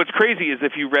it. What's crazy is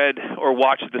if you read or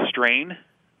watched The Strain.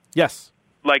 Yes.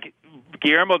 Like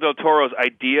Guillermo del Toro's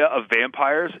idea of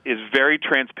vampires is very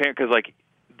transparent because, like,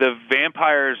 the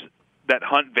vampires that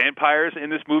hunt vampires in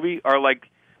this movie are like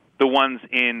the ones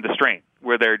in The Strain,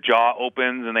 where their jaw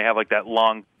opens and they have like that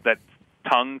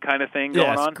tongue kind of thing going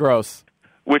on. Yeah, it's gross.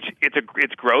 Which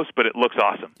it's gross, but it looks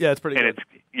awesome. Yeah, it's pretty good.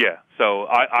 So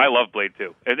I love Blade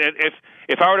 2. And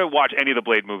if I were to watch any of the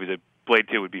Blade movies, Blade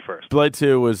 2 would be first. Blade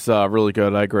 2 was really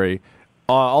good. I agree.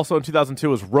 Also in 2002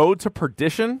 was Road to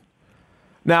Perdition.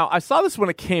 Now, I saw this when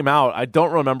it came out. I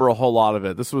don't remember a whole lot of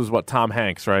it. This was, Tom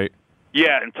Hanks, right?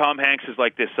 Yeah, and Tom Hanks is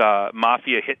like this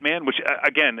mafia hitman, which,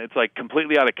 again, it's like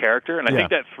completely out of character. And I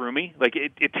think that threw me. Like,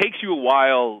 it takes you a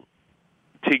while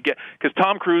to get... Because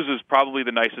Tom Cruise is probably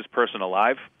the nicest person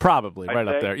alive. Probably, right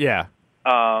up there, yeah.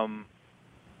 And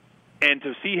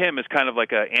to see him as kind of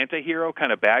like an anti-hero,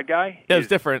 kind of bad guy... It was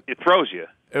different. It throws you.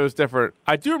 It was different.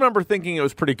 I do remember thinking it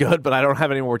was pretty good, but I don't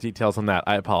have any more details on that.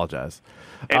 I apologize.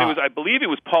 And I believe it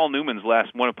was Paul Newman's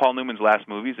one of Paul Newman's last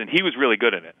movies, and he was really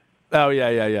good in it. Oh,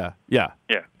 yeah.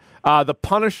 The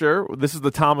Punisher, this is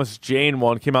the Thomas Jane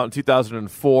one, came out in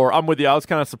 2004. I'm with you. I was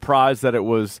kind of surprised that it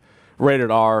was rated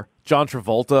R. John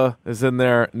Travolta is in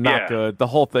there. Not good. The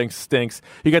whole thing stinks.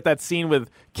 You get that scene with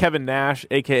Kevin Nash,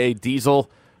 a.k.a.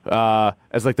 Diesel,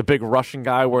 as like the big Russian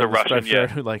guy wearing the striped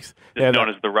shirt who likes known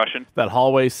as the Russian. That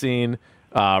hallway scene.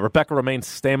 Rebecca Romaine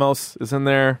Stamos is in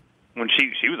there. When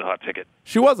she was a hot ticket.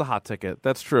 She was a hot ticket.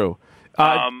 That's true.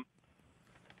 Yeah.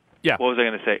 What was I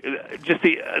going to say? Just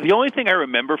the only thing I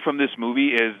remember from this movie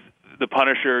is the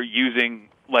Punisher using,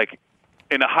 like,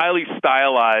 in a highly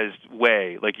stylized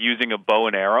way, like using a bow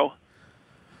and arrow.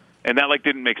 And that, like,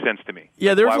 didn't make sense to me.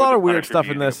 Yeah, there was a lot of weird stuff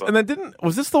in this. And then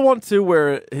was this the one, too,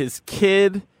 where his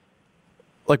kid,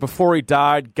 like, before he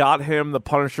died, got him the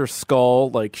Punisher skull,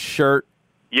 like, shirt?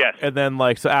 Yes. And then,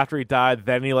 like, so after he died,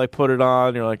 then he, like, put it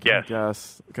on. You're like, yes. I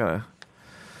guess. Kind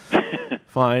of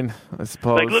fine, I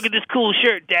suppose. Like, look at this cool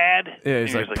shirt, Dad. Yeah,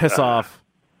 he's like, piss off.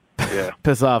 Yeah.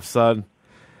 Piss off, son.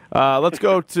 Let's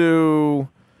go to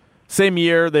same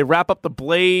year. They wrap up the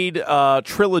Blade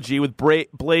trilogy with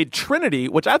Blade Trinity,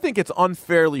 which I think it's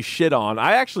unfairly shit on.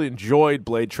 I actually enjoyed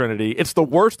Blade Trinity. It's the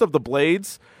worst of the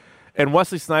Blades, and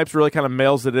Wesley Snipes really kind of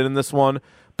mails it in this one.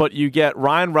 But you get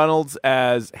Ryan Reynolds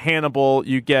as Hannibal.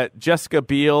 You get Jessica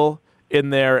Biel in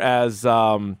there as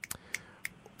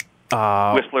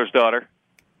Whistler's daughter.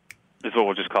 Is what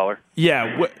we'll just call her.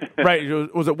 Yeah,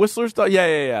 right. Was it Whistler's daughter?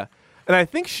 Yeah. And I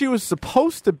think she was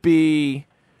supposed to be.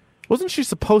 Wasn't she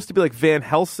supposed to be like Van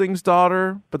Helsing's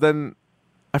daughter? But then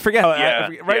I forget.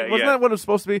 Right? Wasn't that what it was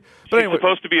supposed to be? But She's anyway,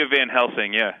 supposed to be a Van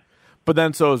Helsing. Yeah. But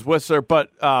then so is Whistler.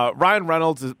 But Ryan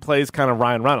Reynolds plays kind of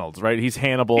Ryan Reynolds, right? He's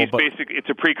Hannibal. It's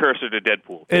a precursor to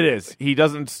Deadpool. It is. He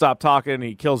doesn't stop talking.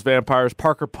 He kills vampires.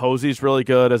 Parker Posey's really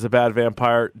good as a bad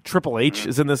vampire. Triple H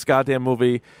is in this goddamn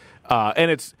movie.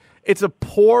 And it's a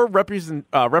poor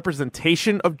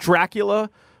representation of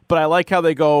Dracula, but I like how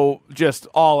they go just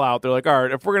all out. They're like, all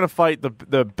right, if we're going to fight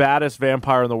the baddest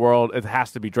vampire in the world, it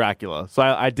has to be Dracula. So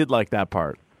I did like that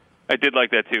part. I did like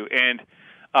that too. And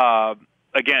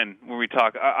again, when we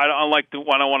talk, I don't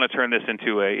want to turn this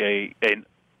into an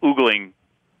oogling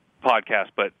podcast,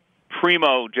 but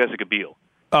primo Jessica Biel.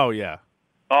 Oh, yeah.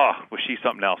 Oh, was she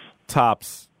something else?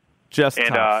 Tops. Tops.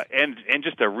 And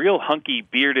just a real hunky,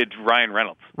 bearded Ryan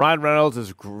Reynolds. Ryan Reynolds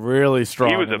is really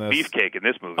strong. He was in a this. beefcake in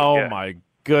this movie. Oh, my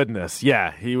goodness.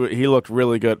 Yeah, he looked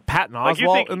really good. Patton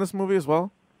Oswalt in this movie as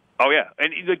well. Oh, yeah.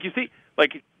 And like you see,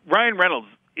 like Ryan Reynolds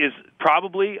is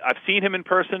probably, I've seen him in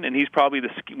person, and he's probably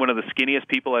one of the skinniest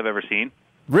people I've ever seen.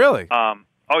 Really? Oh,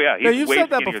 yeah. Now, you've said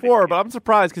that before, but I'm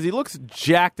surprised because he looks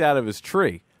jacked out of his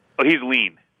tree. Oh, he's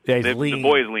lean. Yeah, he's lean. The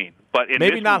boy is lean. But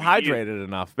maybe not hydrated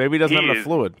enough. Maybe he doesn't have enough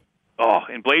fluid. Oh,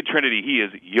 in Blade Trinity, he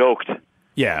is yoked.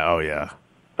 Yeah, oh, yeah.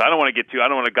 I don't want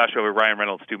to gush over Ryan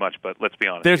Reynolds too much, but let's be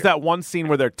honest. There's that one scene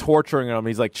where they're torturing him.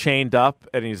 He's like chained up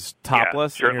and he's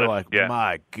topless, and you're like,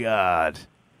 my God.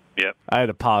 Yep. I had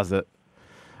to pause it.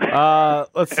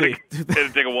 Let's see. I had to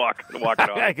take a walk to walk it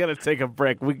off. I gotta take a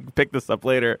break. We can pick this up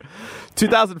later.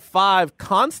 2005,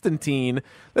 Constantine.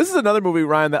 This is another movie,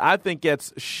 Ryan, that I think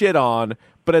gets shit on,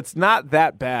 but it's not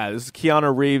that bad. This is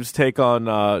Keanu Reeves' take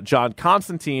on John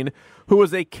Constantine, who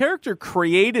was a character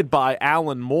created by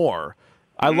Alan Moore.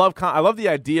 I love the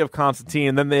idea of Constantine,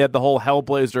 and then they had the whole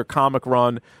Hellblazer comic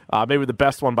run, maybe the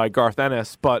best one by Garth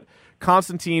Ennis, but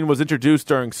Constantine was introduced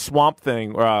during Swamp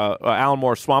Thing, Alan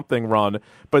Moore's Swamp Thing run,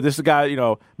 but this is a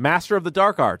guy, master of the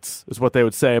dark arts is what they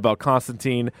would say about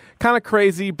Constantine. Kind of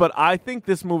crazy, but I think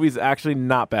this movie is actually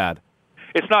not bad.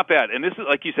 It's not bad, and this is,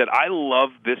 like you said, I love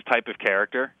this type of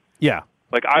character. Yeah.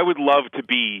 Like, I would love to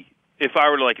be, if I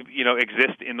were to,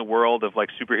 exist in the world of,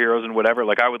 superheroes and whatever,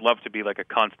 I would love to be, a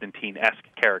Constantine-esque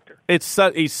character.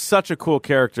 He's such a cool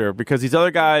character because these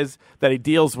other guys that he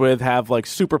deals with have,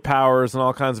 superpowers and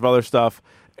all kinds of other stuff,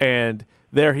 and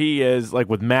there he is,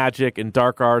 with magic and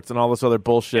dark arts and all this other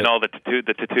bullshit. And all the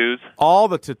tattoos. All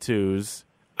the tattoos.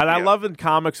 And I love in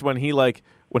comics when he,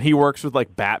 when he works with,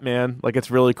 Batman, it's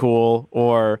really cool,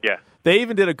 or... Yeah. They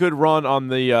even did a good run on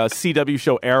the CW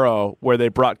show Arrow, where they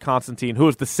brought Constantine, who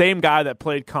was the same guy that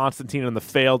played Constantine in the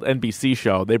failed NBC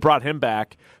show. They brought him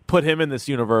back, put him in this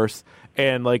universe,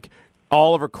 and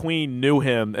Oliver Queen knew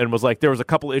him and was there was a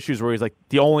couple issues where he's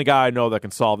the only guy I know that can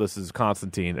solve this is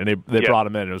Constantine, and they brought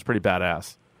him in. And it was pretty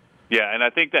badass. Yeah, and I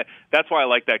think that's why I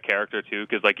like that character too,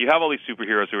 because you have all these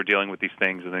superheroes who are dealing with these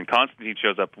things, and then Constantine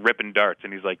shows up ripping darts,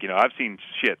 and he's I've seen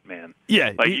shit, man.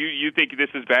 Yeah, you think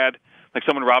this is bad?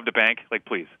 Someone robbed a bank?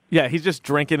 Please. Yeah, he's just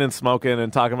drinking and smoking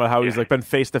and talking about how he's been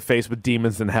face to face with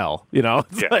demons in hell.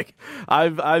 It's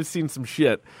I've seen some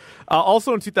shit.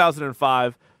 Also in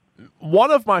 2005,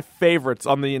 one of my favorites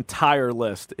on the entire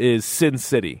list is Sin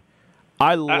City.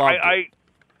 I love it.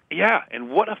 Yeah, and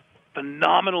what a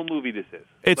phenomenal movie this is.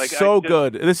 It's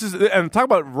good. This is, and talk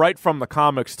about right from the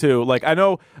comics too.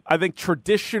 I think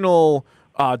traditional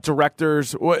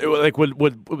directors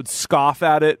would scoff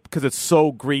at it because it's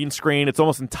so green screen. It's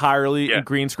almost entirely in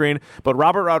green screen. But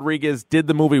Robert Rodriguez did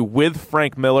the movie with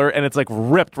Frank Miller, and it's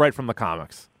ripped right from the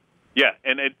comics. Yeah,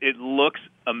 and it looks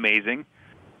amazing.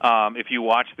 If you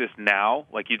watch this now,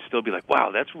 you'd still be wow,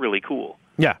 that's really cool.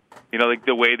 Yeah.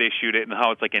 The way they shoot it and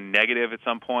how it's in negative at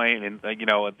some point, and Mickey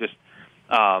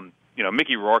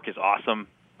Rourke is awesome.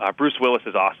 Bruce Willis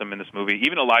is awesome in this movie.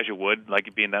 Even Elijah Wood,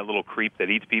 being that little creep that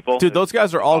eats people. Dude, those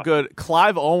guys are all good.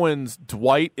 Clive Owen's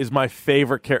Dwight is my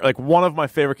favorite character, one of my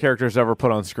favorite characters ever put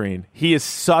on screen. He is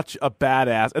such a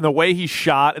badass, and the way he's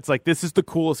shot, it's this is the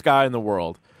coolest guy in the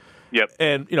world. Yep.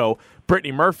 And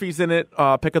Brittany Murphy's in it.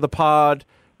 Pick of the pod.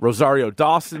 Rosario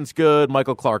Dawson's good.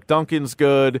 Michael Clark Duncan's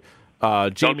good.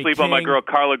 Jamie Don't sleep King. on my girl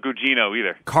Carla Gugino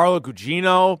either. Carla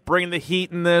Gugino bringing the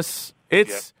heat in this.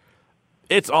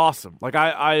 It's awesome.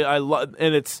 I love,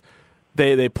 and it's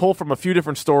they pull from a few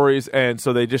different stories, and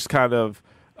so they just kind of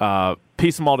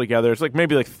piece them all together. It's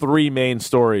maybe three main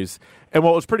stories. And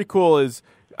what was pretty cool is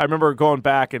I remember going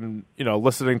back and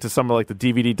listening to some of the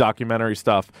DVD documentary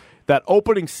stuff. That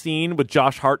opening scene with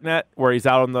Josh Hartnett, where he's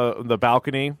out on the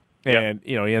balcony, and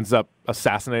he ends up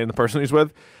assassinating the person he's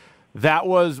with. That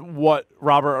was what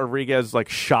Robert Rodriguez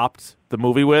shopped the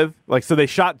movie with. So they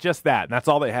shot just that, and that's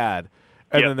all they had.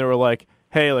 And then they were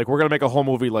hey, we're going to make a whole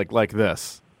movie like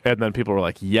this. And then people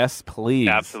were yes, please.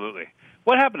 Absolutely.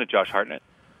 What happened to Josh Hartnett?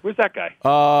 Where's that guy?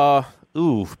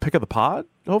 Pick of the pod?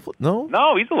 Hopefully, no?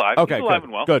 No, he's alive. Okay, he's alive good.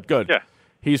 And well. Good. Yeah.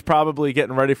 He's probably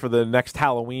getting ready for the next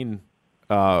Halloween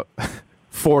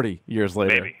 40 years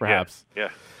later, maybe. Perhaps. Yeah.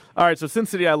 All right, so Sin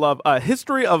City I love.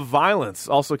 History of Violence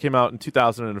also came out in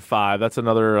 2005. That's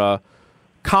another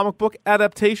comic book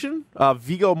adaptation.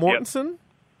 Viggo Mortensen.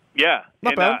 Yeah,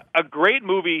 Not bad. A great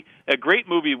movie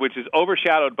which is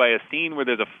overshadowed by a scene where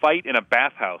there's a fight in a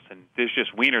bathhouse and there's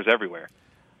just wieners everywhere.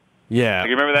 Yeah.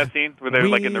 You remember that scene where they're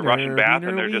in the Russian bath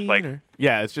and they're just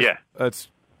yeah, it's just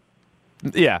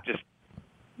just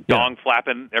dong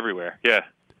flapping everywhere. Yeah.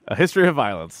 A History of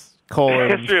Violence.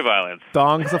 History of Violence.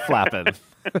 Dongs a flapping.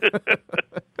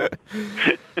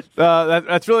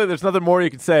 That's really. There's nothing more you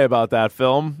can say about that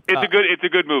film. It's a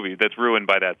good movie that's ruined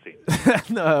by that scene.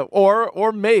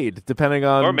 or made, depending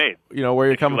on where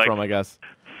you're coming like from, I guess.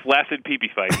 Flaccid pee-pee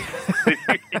fight.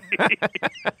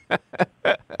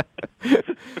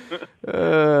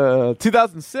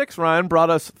 2006, Ryan, brought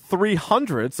us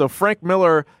 300. So Frank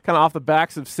Miller, kind of off the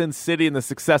backs of Sin City and the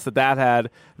success that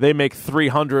had, they make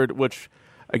 300, which,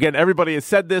 again, everybody has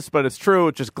said this, but it's true.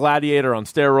 It's just Gladiator on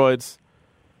steroids.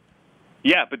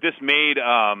 Yeah, but this made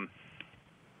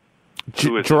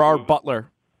Gerard Butler.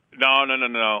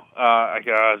 No.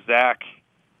 Zack.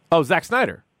 Oh, Zack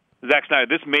Snyder. Zack Snyder.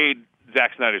 This made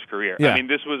Zack Snyder's career. Yeah. I mean,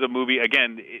 this was a movie,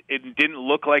 again, it didn't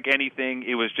look like anything.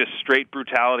 It was just straight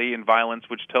brutality and violence,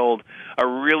 which told a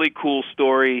really cool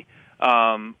story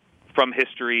from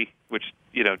history, which,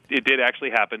 it did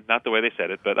actually happen. Not the way they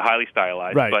said it, but highly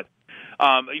stylized. Right. But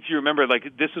if you remember,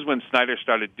 this is when Snyder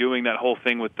started doing that whole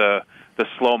thing with the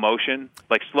slow motion,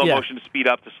 motion to speed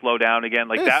up to slow down again.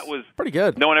 That was pretty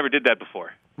good. No one ever did that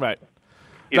before. Right.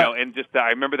 And just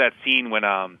I remember that scene when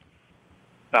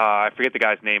I forget the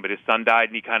guy's name, but his son died,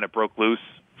 and he kind of broke loose.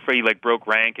 He broke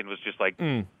rank and was just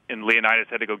and Leonidas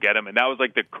had to go get him, and that was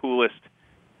the coolest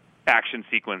action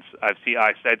sequence I'd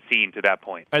seen to that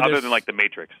point, other than The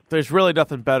Matrix. There's really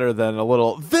nothing better than a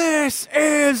little "This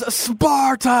is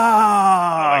Sparta." Oh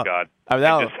my God! I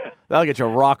mean, that'll get you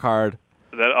rock hard.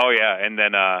 And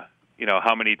then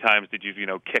how many times did you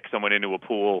kick someone into a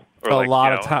pool? Or a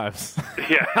lot of times.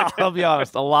 Yeah, I'll be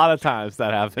honest. A lot of times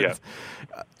that happens.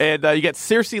 Yeah. And you get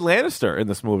Cersei Lannister in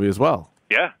this movie as well.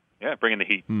 Yeah, bringing the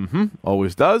heat. Mm-hmm.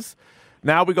 Always does.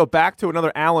 Now we go back to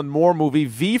another Alan Moore movie.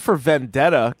 V for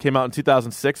Vendetta came out in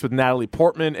 2006 with Natalie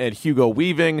Portman and Hugo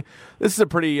Weaving. This is a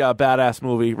pretty badass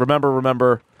movie.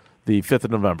 Remember the 5th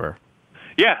of November.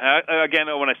 Yeah, again,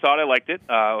 when I saw it, I liked it.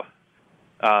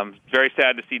 Very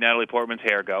sad to see Natalie Portman's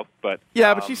hair go, but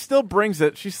but she still brings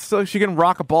it. She can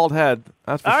rock a bald head.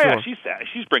 That's for sure. Yeah,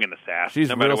 she's bringing the sass. She's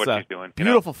no matter real what sass. she's doing.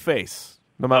 Beautiful face,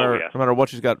 no matter what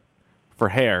she's got for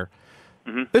hair.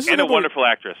 Mm-hmm. This is a wonderful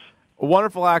actress. A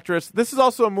wonderful actress. This is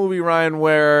also a movie, Ryan,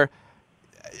 where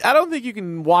I don't think you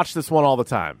can watch this one all the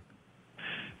time.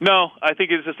 No, I think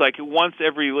it's just once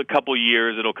every couple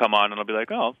years it'll come on, and I'll be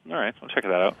like, oh, all right, I'll check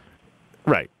that out.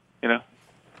 Right. And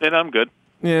I'm good.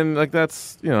 And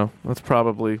that's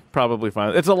probably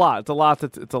fine. It's a lot. It's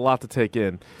a lot to take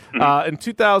in. Mm-hmm. In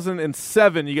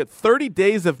 2007, you get 30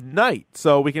 Days of Night,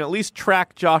 so we can at least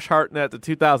track Josh Hartnett to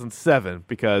 2007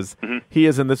 because he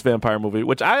is in this vampire movie,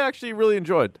 which I actually really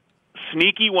enjoyed.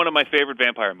 Sneaky, one of my favorite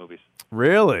vampire movies.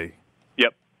 Really?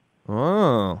 Yep.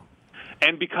 Oh.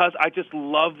 And because I just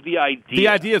love the idea. The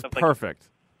idea is perfect.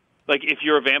 If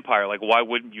you're a vampire, why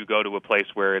wouldn't you go to a place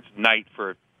where it's night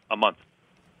for a month?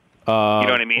 You know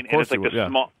what I mean? And it's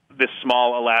this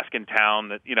small Alaskan town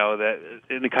that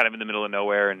that kind of in the middle of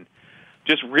nowhere, and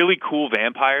just really cool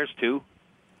vampires too.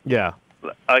 Yeah.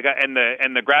 And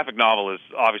the graphic novel is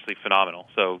obviously phenomenal.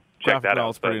 So check that out.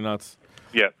 It's pretty nuts.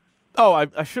 Yeah. Oh,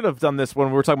 I should have done this when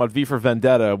we were talking about V for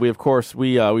Vendetta. We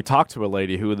talked to a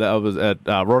lady who was at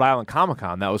Rhode Island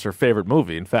Comic-Con. That was her favorite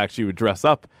movie. In fact, she would dress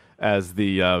up as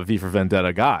the V for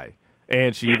Vendetta guy.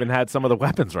 And she even had some of the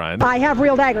weapons, Ryan. I have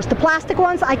real daggers. The plastic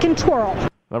ones I can twirl.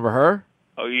 Remember her?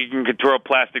 Oh, you can twirl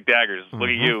plastic daggers. Look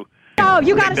at you. Oh,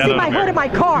 you got to see my hood of my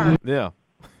car. Yeah.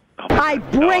 I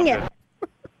bring it.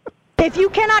 If you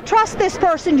cannot trust this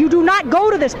person, you do not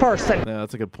go to this person. Yeah,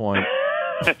 that's a good point.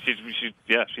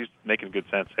 she's making good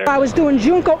sense there. I was doing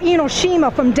Junko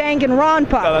Inoshima from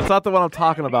Danganronpa. No, that's not the one I'm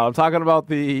talking about. I'm talking about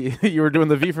you were doing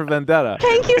the V for Vendetta.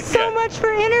 Thank you so much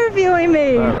for interviewing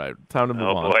me. All right, time to move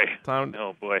on.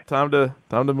 Oh boy. Time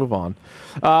to move on.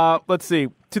 Let's see.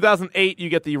 2008, you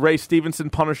get the Ray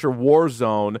Stevenson Punisher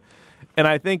Warzone, and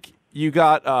I think you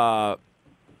got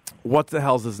what the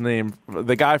hell's his name?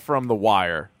 The guy from The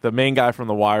Wire, the main guy from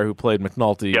The Wire who played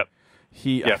McNulty. Yep.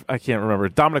 I can't remember.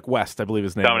 Dominic West, I believe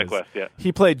his name is. Dominic West, yeah.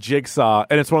 He played Jigsaw,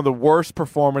 and it's one of the worst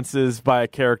performances by a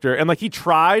character. And, he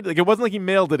tried. It wasn't like he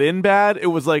mailed it in bad. It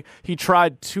was like he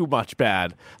tried too much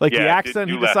bad. The accent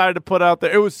he decided to put out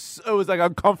there, it was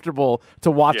uncomfortable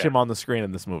to watch him on the screen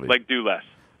in this movie. Do less.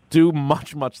 Do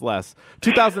much, much less.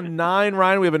 2009,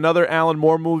 Ryan, we have another Alan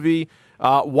Moore movie,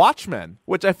 Watchmen,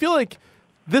 which I feel like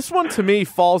this one, to me,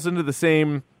 falls into the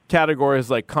same category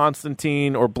as,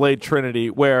 Constantine or Blade Trinity,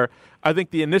 where I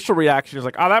think the initial reaction is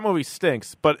that movie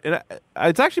stinks, but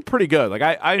it's actually pretty good.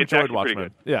 I enjoyed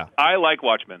Watchmen. Yeah, I like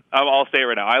Watchmen. I'll say it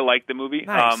right now. I like the movie.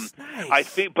 Nice. I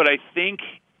think,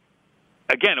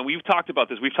 again, and we've talked about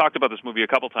this. We've talked about this movie a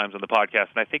couple times on the podcast,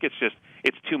 and I think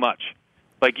it's too much.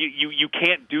 Like you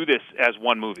can't do this as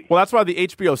one movie. Well, that's why the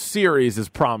HBO series is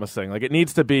promising. Like it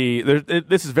needs to be.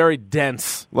 This is very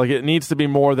dense. Like it needs to be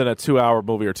more than a 2-hour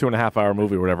movie or 2.5-hour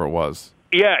movie, or whatever it was.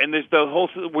 Yeah, and there's the whole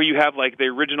where you have like the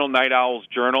original Night Owl's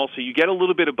journal, so you get a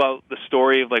little bit about the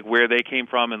story of like where they came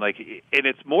from, and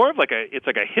it's more of like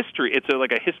a history. It's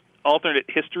alternate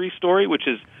history story, which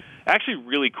is actually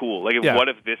really cool. Like, what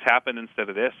if this happened instead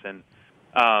of this? And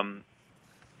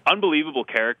unbelievable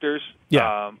characters.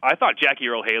 Yeah. I thought Jackie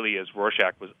Earle Haley as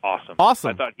Rorschach was awesome.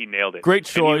 Awesome. I thought he nailed it. Great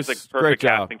choice. And he was like perfect Great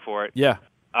job. casting for it. Yeah.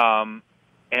 I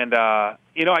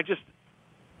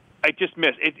just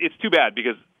miss it. It's too bad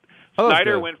because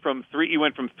Snyder went from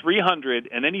 300,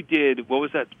 and then he did, what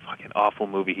was that fucking awful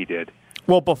movie he did?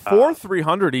 Well, before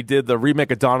 300, he did the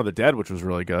remake of Dawn of the Dead, which was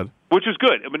really good. Which was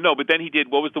good. But then he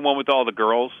did, what was the one with all the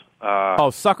girls?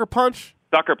 Sucker Punch?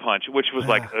 Sucker Punch, which was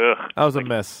like, ugh. That was a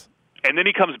miss. And then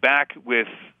he comes back with,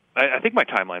 I think my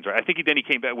timeline's right. I think he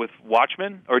came back with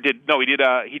Watchmen,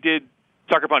 he did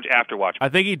Sucker Punch after Watchmen. I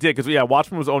think he did, because,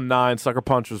 Watchmen was 2009, Sucker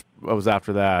Punch was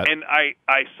after that. And I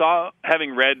saw,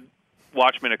 having read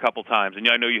Watchmen a couple times, and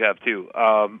I know you have too,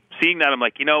 seeing that, I'm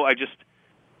like, it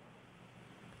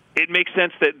makes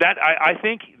sense that I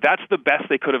think that's the best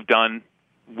they could have done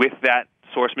with that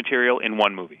source material in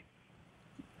one movie.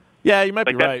 Yeah, you might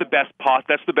be right. That's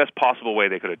the best possible way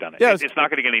they could have done it. Yeah, it's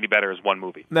not going to get any better as one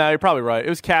movie. No, you're probably right. It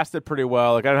was casted pretty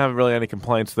well. Like I don't have really any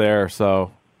complaints there,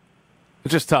 so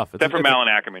it's just tough. Except for Malin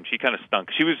Ackerman, she kind of stunk.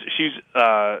 She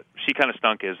kind of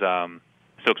stunk as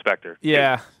Silk Spectre.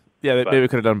 Yeah, maybe we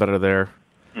could have done better there.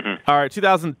 Mm-hmm. All right,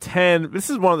 2010.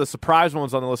 This is one of the surprise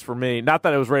ones on the list for me. Not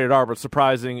that it was rated R, but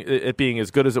surprising it being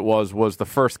as good as it was the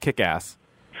first Kick-Ass.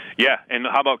 Yeah, and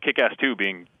how about Kick-Ass 2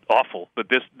 being awful? But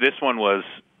this one was,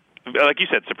 like you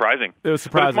said, surprising. It was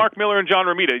surprising. But it's Mark Miller and John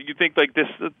Romita. You think like this?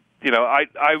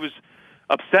 I was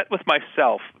upset with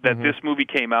myself that this movie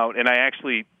came out, and I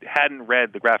actually hadn't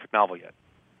read the graphic novel yet.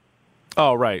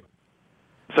 Oh, right.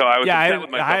 So I was upset with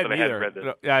myself that I hadn't read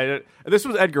this. Yeah, this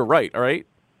was Edgar Wright, all right?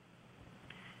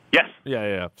 Yes.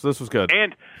 Yeah. So this was good.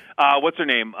 And what's her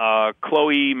name?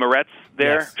 Chloe Moretz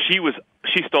there. Yes.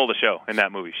 She stole the show in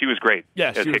that movie. She was great.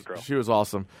 Yeah, she was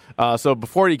awesome. So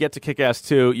before you get to Kick-Ass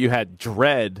 2, you had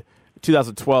Dredd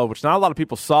 2012, which not a lot of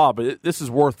people saw, but this is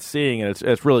worth seeing, and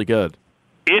it's really good.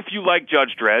 If you like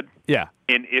Judge Dredd,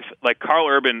 and if like Carl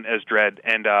Urban as Dredd,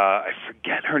 and I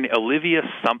forget her name, Olivia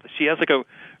something. She has like a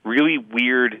really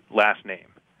weird last name,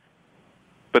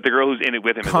 but the girl who's in it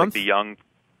with him is like the young.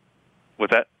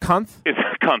 What's that? Kunth? It's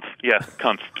Kunth. Yes,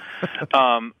 Kunth.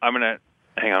 I'm gonna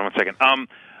hang on one second.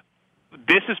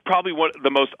 This is probably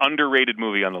the most underrated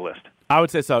movie on the list. I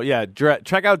would say so. Yeah, Dredd.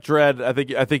 Check out Dredd.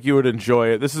 I think you would enjoy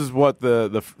it. This is what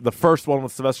the first one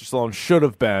with Sylvester Stallone should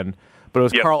have been, but it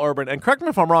was Carl Urban. And correct me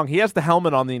if I'm wrong. He has the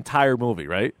helmet on the entire movie,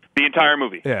 right? The entire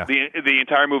movie. Yeah. The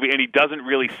entire movie, and he doesn't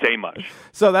really say much.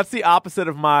 So that's the opposite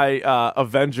of my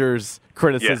Avengers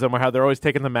criticism, or how they're always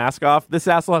taking the mask off. This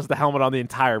asshole has the helmet on the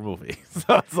entire movie.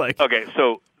 So it's like okay.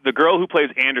 So the girl who plays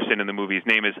Anderson in the movie's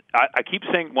name is I keep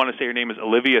want to say her name is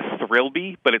Olivia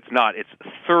Thirlby, but it's not. It's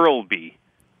Thirlby.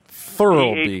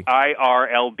 Thirlby.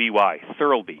 Irlby.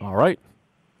 Thirlby. All right.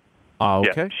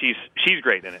 Okay. Yeah, she's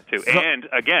great in it too. So, and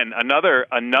again,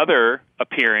 another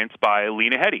appearance by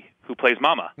Lena Headey, who plays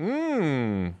Mama.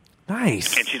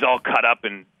 Nice. And she's all cut up,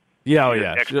 and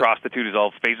ex-prostitute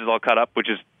face is all cut up, which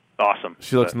is awesome.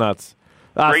 She looks nuts.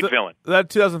 Great villain. That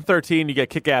 2013, you get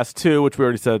Kick-Ass 2, which we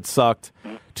already said sucked.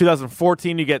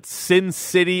 2014, you get Sin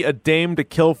City: A Dame to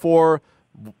Kill For.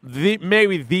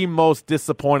 Maybe the most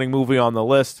disappointing movie on the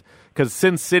list, because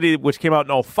Sin City, which came out in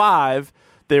 2005,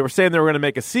 they were saying they were going to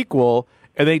make a sequel,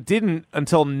 and they didn't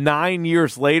until 9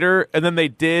 years later, and then they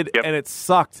did, and it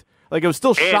sucked. Like, it was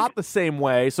still shot the same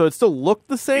way, so it still looked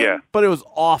the same, but it was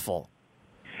awful.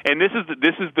 And this is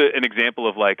an example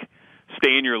of, like,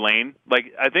 stay in your lane.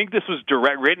 Like, I think this was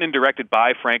written and directed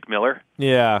by Frank Miller.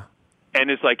 Yeah. And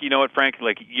it's like, you know what, Frank?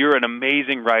 Like, you're an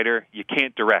amazing writer. You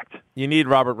can't direct. You need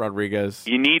Robert Rodriguez.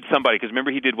 You need somebody, because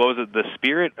remember he did, what was it, The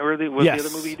Spirit? Or the other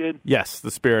movie he did? Yes,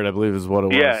 The Spirit, I believe is what it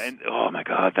was. Yeah, and oh my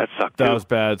God, that sucked too. That was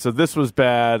bad. So this was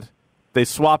bad. They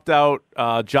swapped out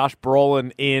Josh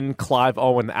Brolin in, Clive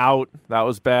Owen out. That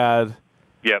was bad.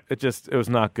 Yep. It was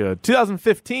not good.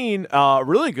 2015,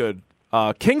 really good.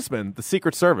 Kingsman: The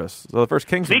Secret Service. So the first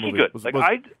Kingsman movie good. Was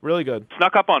really good.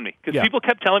 Snuck up on me because people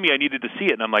kept telling me I needed to see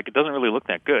it, and I'm like, it doesn't really look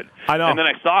that good. I know. And then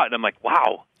I saw it, and I'm like,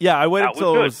 wow. Yeah, I waited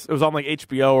until it was on like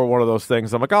HBO or one of those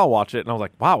things. I'm like, I'll watch it, and I was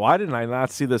like, wow, why didn't I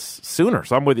not see this sooner?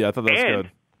 So I'm with you. I thought that was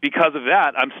good. Because of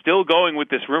that, I'm still going with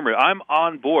this rumor. I'm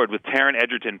on board with Taron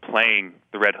Egerton playing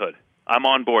the Red Hood. I'm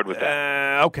on board with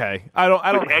that. Okay. I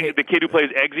don't hate the kid who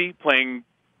plays Eggsy playing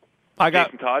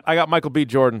Jason Todd? I got Michael B.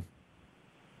 Jordan.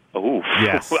 Oh,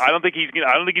 yes. I don't think he's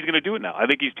going to do it now. I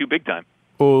think he's too big time.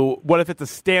 Oh, what if it's a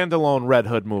standalone Red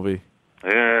Hood movie?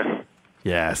 Yeah.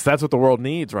 Yes, that's what the world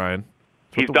needs, Ryan.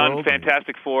 He's done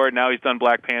Fantastic Four. Now he's done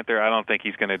Black Panther. I don't think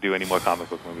he's going to do any more comic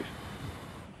book movies.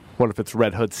 What if it's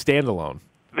Red Hood standalone?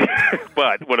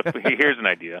 But what if here's an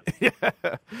idea? Yeah.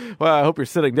 Well, I hope you're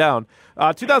sitting down.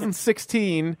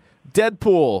 2016,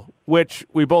 Deadpool, which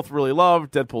we both really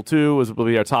love. Deadpool 2 will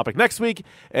be our topic next week.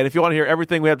 And if you want to hear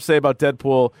everything we have to say about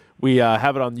Deadpool, we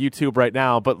have it on YouTube right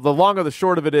now. But the long or the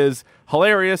short of it is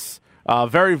hilarious,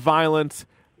 very violent,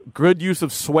 good use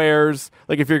of swears.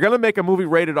 Like, if you're going to make a movie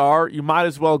rated R, you might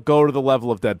as well go to the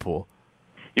level of Deadpool.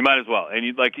 You might as well.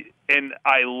 And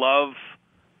I love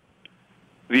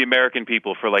the American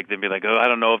people for they'd be like, oh, I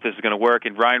don't know if this is going to work.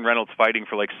 And Ryan Reynolds fighting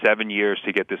for 7 years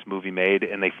to get this movie made,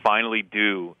 and they finally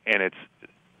do. And it's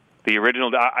the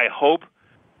original. I hope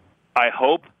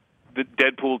that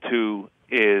Deadpool 2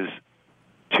 is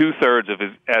 2/3 of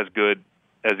as good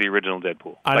as the original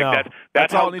Deadpool. I know.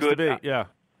 That's all how it needs good. To be. Yeah.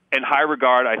 In high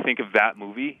regard, I think of that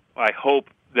movie. I hope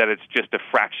that it's just a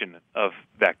fraction of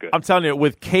that good. I'm telling you,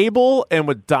 with Cable and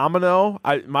with Domino,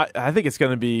 I think it's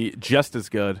going to be just as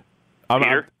good.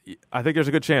 Peter? I think there's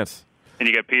a good chance. And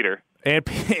you got Peter. And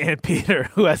Peter,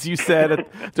 who, as you said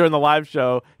during the live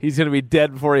show, he's going to be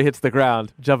dead before he hits the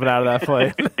ground, jumping out of that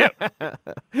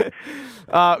plane.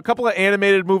 A couple of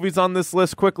animated movies on this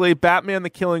list quickly. Batman the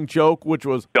Killing Joke, which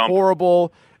was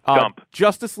horrible.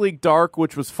 Justice League Dark,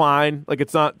 which was fine.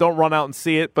 It's not. Don't run out and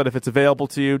see it, but if it's available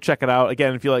to you, check it out.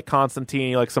 Again, if you like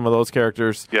Constantine, you like some of those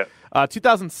characters. Yeah.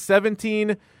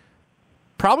 2017,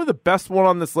 probably the best one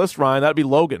on this list, Ryan. That'd be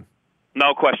Logan.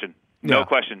 No question. No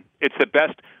question. It's the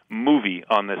best movie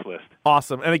on this list.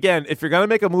 Awesome. And again, if you're going to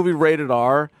make a movie rated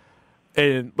R,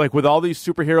 and with all these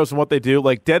superheroes and what they do,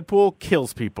 Deadpool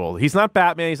kills people. He's not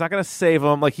Batman. He's not going to save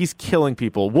them. He's killing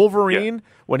people. Wolverine,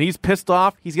 when he's pissed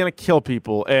off, he's going to kill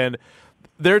people. And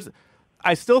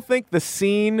I still think the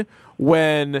scene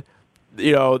when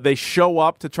they show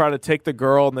up to try to take the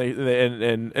girl,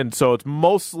 and so it's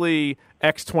mostly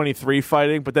X-23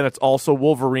 fighting, but then it's also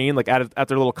Wolverine at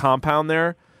their little compound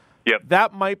there. Yep.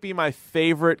 That might be my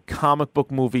favorite comic book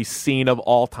movie scene of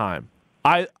all time.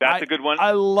 That's a good one.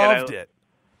 I loved it.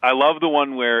 I love the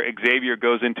one where Xavier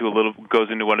goes into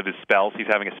one of his spells. He's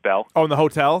having a spell. Oh, in the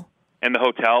hotel? In the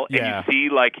hotel, yeah. And you see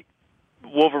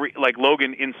Wolverine,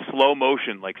 Logan in slow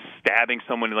motion, stabbing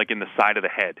someone in the side of the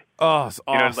head. Oh, it's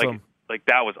awesome.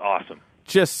 That was awesome.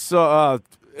 Just so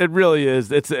it really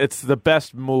is. It's the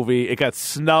best movie. It got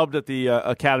snubbed at the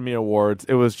Academy Awards.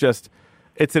 It was just.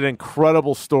 It's an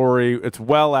incredible story. It's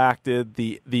well acted.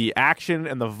 The action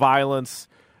and the violence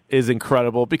is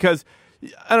incredible because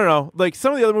I don't know,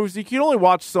 some of the other movies you can only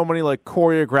watch so many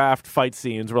choreographed fight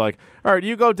scenes where all right,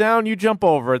 you go down, you jump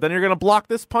over, then you're going to block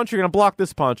this punch, you're going to block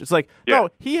this punch. It's no,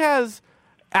 he has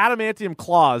adamantium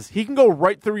claws. He can go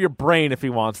right through your brain if he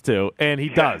wants to, and he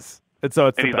does. And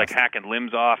so he's hacking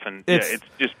limbs off, and it's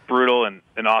just brutal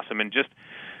and awesome, and just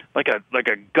like a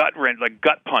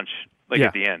gut punch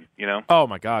at the end, Oh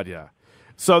my God, yeah.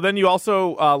 So then you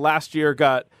also last year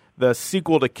got the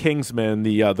sequel to Kingsman,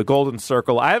 the Golden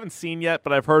Circle. I haven't seen yet,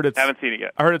 but I've heard it's. Haven't seen it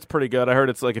yet. I heard it's pretty good. I heard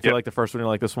it's if you like the first one, you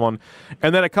like this one,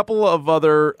 and then a couple of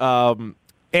other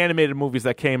animated movies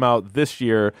that came out this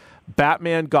year.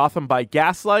 Batman: Gotham by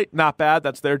Gaslight, not bad.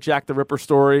 That's their Jack the Ripper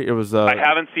story. It was. I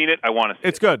haven't seen it. I want to see it.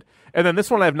 It's good. And then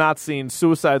this one I have not seen,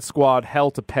 Suicide Squad: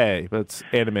 Hell to Pay, but it's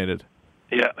animated.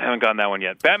 Yeah, I haven't gotten that one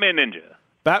yet. Batman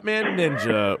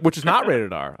Ninja, which is not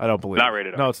rated R, I don't believe. Not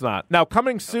rated R. No, it's not. Now,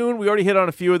 coming soon, we already hit on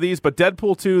a few of these, but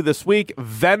Deadpool 2 this week.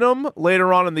 Venom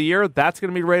later on in the year, that's going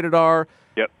to be rated R.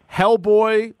 Yep.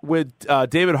 Hellboy with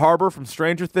David Harbour from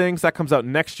Stranger Things, that comes out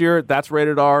next year. That's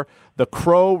rated R. The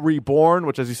Crow Reborn,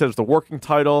 which, as you said, is the working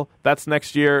title. That's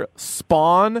next year.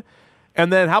 Spawn.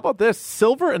 And then how about this?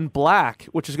 Silver and Black,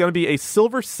 which is going to be a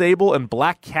Silver Sable and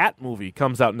Black Cat movie,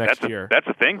 comes out next year. That's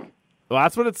a thing. Well,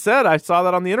 that's what it said. I saw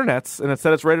that on the internet, and it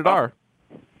said it's rated R.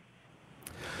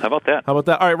 How about that?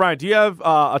 All right, Ryan, do you have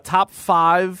a top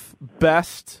 5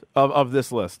 best of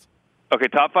this list? Okay,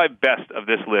 top 5 best of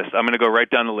this list. I'm going to go right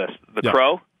down the list. The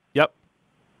Crow. Yep.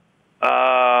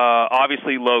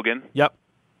 Obviously, Logan. Yep.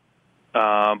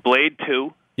 Blade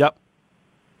 2. Yep.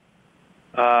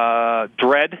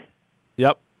 Dread.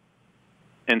 Yep.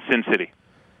 And Sin City.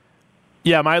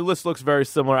 Yeah, my list looks very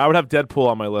similar. I would have Deadpool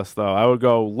on my list, though. I would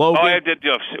go Logan. Oh, I did.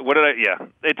 What did I? Yeah,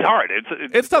 it's hard.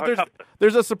 It's tough.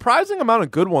 There's a surprising amount of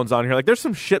good ones on here. There's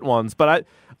some shit ones, but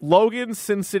Logan,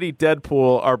 Sin City,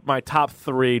 Deadpool are my top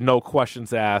 3, no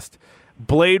questions asked.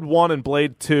 Blade 1 and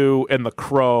Blade 2 and The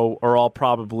Crow are all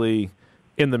probably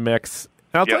in the mix.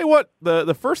 And I'll tell you what,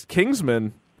 the first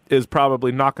Kingsman is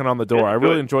probably knocking on the door. I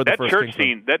really enjoyed the first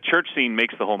Kingsman. That church scene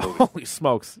makes the whole movie. Holy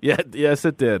smokes. Yes,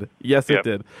 it did. Yes, it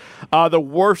did. The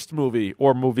worst movie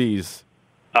or movies?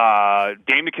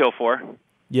 Dame to Kill For.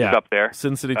 Yeah. Is up there.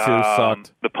 Sin City 2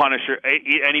 sucked. The Punisher,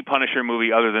 any Punisher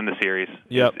movie other than the series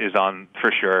is on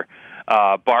for sure.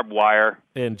 Barbed Wire.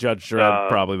 And Judge Dredd,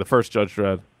 probably. The first Judge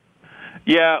Dredd.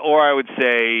 Yeah, or I would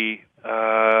say,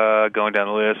 going down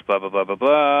the list, blah, blah, blah, blah,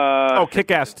 blah. Oh,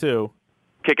 Kick-Ass 2.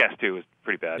 Kick-Ass 2 is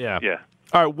pretty bad. Yeah. Yeah.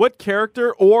 All right, what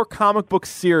character or comic book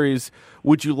series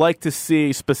would you like to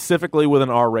see specifically with an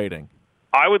R rating?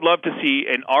 I would love to see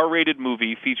an R-rated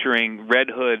movie featuring Red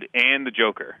Hood and the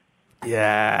Joker.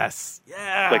 Yes.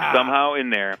 Yeah. Like somehow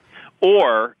in there.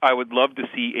 Or I would love to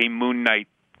see a Moon Knight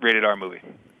rated R movie.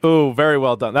 Ooh, very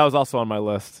well done. That was also on my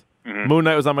list. Mm-hmm. Moon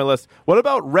Knight was on my list. What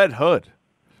about Red Hood?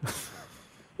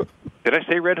 Did I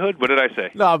say Red Hood? What did I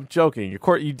say? No, I'm joking.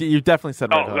 You definitely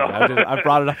said Red Hood. No. I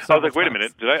brought it up. I was like, wait a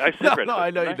minute. Did I say Red Hood? No, I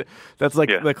know you did. That's like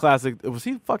the classic. Was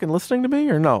he fucking listening to me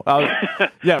or no?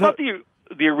 Yeah. I thought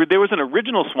there was an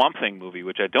original Swamp Thing movie,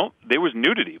 which there was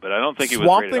nudity, but I don't think it was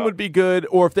Swamp rated Thing R. would be good,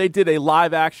 or if they did a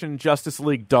live-action Justice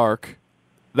League Dark,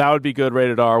 that would be good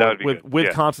rated R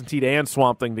with Constantine and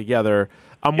Swamp Thing together.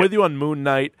 I'm with you on Moon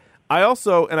Knight. I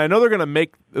also, and I know they're going to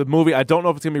make the movie, I don't know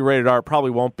if it's going to be rated R, it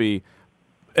probably won't be,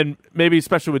 and maybe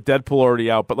especially with Deadpool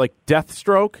already out, but like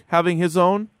Deathstroke having his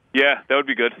own. Yeah, that would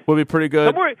be good. Would be pretty good.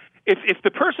 Somewhere, if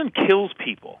the person kills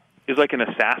people, is like an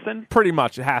assassin? Pretty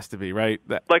much, it has to be, right?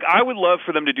 Like, I would love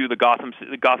for them to do the Gotham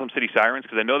City Sirens,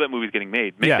 because I know that movie's getting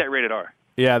made. Make that rated R.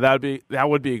 Yeah, that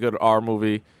would be a good R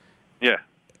movie. Yeah.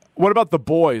 What about The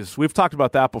Boys? We've talked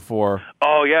about that before.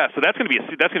 Oh yeah, so that's going to be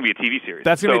a TV series.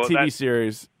 That's going to be a TV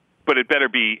series. But it better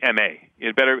be MA.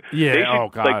 It better. Yeah. They should, oh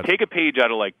God. Like, take a page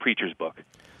out of like Preacher's book.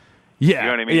 Yeah. You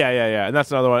know what I mean? Yeah. And that's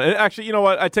another one. And actually, you know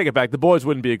what? I take it back. The Boys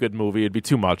wouldn't be a good movie. It'd be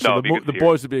too much. No, so the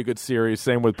Boys would be a good series.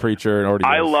 Same with Preacher and already.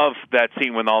 I love that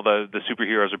scene when all the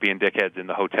superheroes are being dickheads in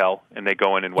the hotel and they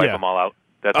go in and wipe them all out.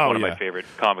 That's one of my favorite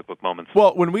comic book moments.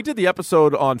 Well, when we did the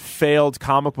episode on failed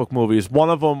comic book movies, one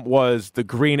of them was the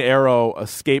Green Arrow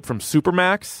Escape from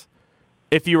Supermax.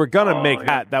 If you were going to make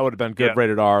that would have been good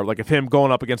rated R. Like if him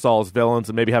going up against all his villains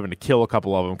and maybe having to kill a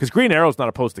couple of them. Because Green Arrow's not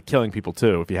opposed to killing people,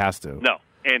 too, if he has to. No.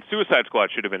 And Suicide Squad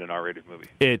should have been an R-rated movie.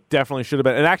 It definitely should have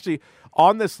been. And actually,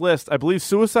 on this list, I believe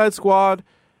Suicide Squad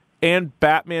and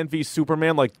Batman v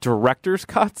Superman, like director's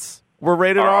cuts, were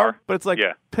rated R. But it's like,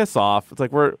 piss off. It's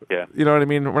like you know what I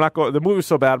mean? We're not going. The movie's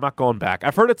so bad, I'm not going back.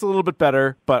 I've heard it's a little bit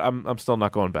better, but I'm still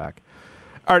not going back.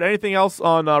 All right, anything else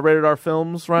on rated R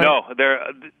films, Ryan? No,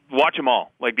 watch them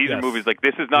all. Like, these are movies. Like,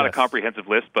 this is not a comprehensive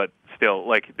list, but still,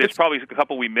 like, there's probably a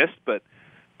couple we missed, but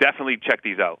definitely check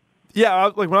these out. Yeah,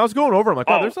 like when I was going over, I'm like,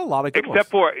 wow, there's a lot of good ones.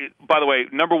 Except for, by the way,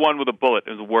 number one with a bullet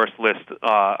is the worst list.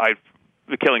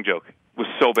 The Killing Joke was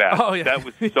so bad. Oh, yeah. That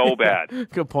was so bad.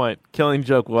 Good point. Killing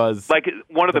Joke was like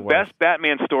one of the best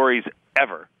Batman stories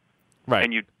ever. Right.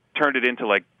 And you turned it into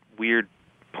like weird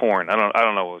porn. I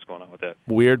don't know what was going on with that.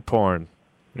 Weird porn.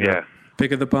 Yeah.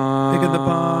 Pick of the bomb. Pick of the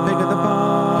bomb. Pick of the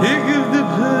bomb. Pick of the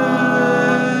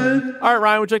bomb. All right,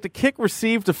 Ryan, would you like to kick,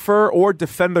 receive, defer, or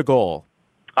defend a goal?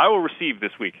 I will receive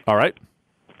this week. All right.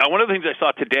 One of the things I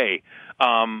saw today,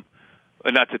 not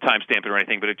to timestamp it or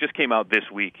anything, but it just came out this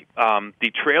week.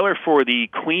 The trailer for the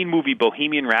Queen movie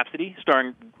Bohemian Rhapsody,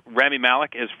 starring Rami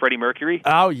Malek as Freddie Mercury.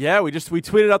 Oh, yeah. We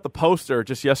tweeted out the poster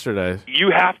just yesterday.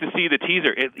 You have to see the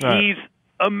teaser. He's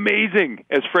amazing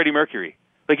as Freddie Mercury.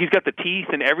 Like, he's got the teeth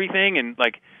and everything, and,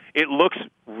 like, it looks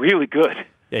really good.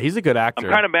 Yeah, he's a good actor.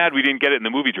 I'm kind of mad we didn't get it in the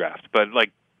movie draft, but,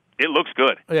 like, it looks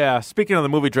good. Yeah, speaking of the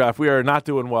movie draft, we are not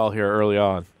doing well here early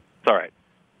on. It's all right.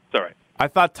 It's all right. I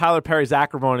thought Tyler Perry's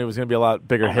Acrimony was going to be a lot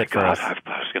bigger hit for us. I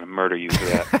was going to murder you for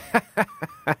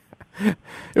that.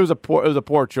 It was a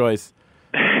poor choice.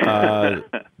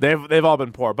 They've all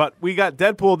been poor, but we got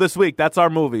Deadpool this week. That's our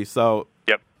movie, so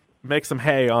make some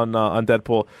hay on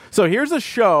Deadpool. So here's a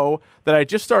show that I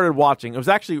just started watching. It was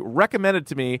actually recommended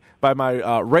to me by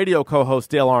my radio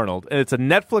co-host Dale Arnold, and it's a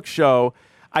Netflix show.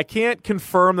 I can't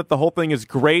confirm that the whole thing is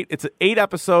great. It's 8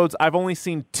 episodes. I've only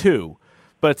seen 2,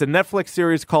 but it's a Netflix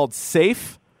series called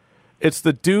Safe. It's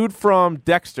the dude from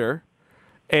Dexter,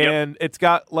 and it's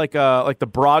got like the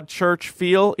Broadchurch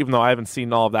feel. Even though I haven't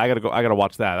seen all of that, I gotta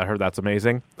watch that. I heard that's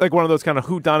amazing. Like one of those kind of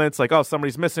whodunits. Like, oh,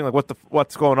 somebody's missing. Like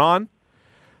what's going on?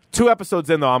 2 episodes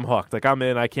in, though, I'm hooked. Like, I'm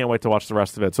in. I can't wait to watch the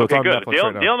rest of it. So it's on good. Netflix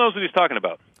right now. Dale knows what he's talking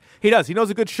about. He does. He knows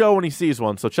a good show when he sees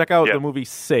one. So check out the movie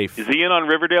Safe. Is he in on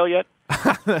Riverdale yet?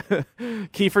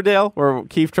 Kieferdale, where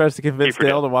Keith tries to convince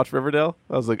Dale to watch Riverdale.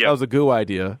 That was that was a goo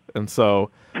idea. And so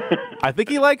I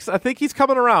think he's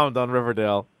coming around on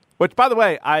Riverdale. Which, by the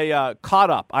way, I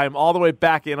caught up. I am all the way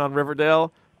back in on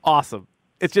Riverdale. Awesome.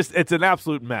 It's an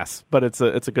absolute mess, but it's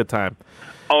a good time.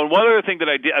 Oh, and one other thing that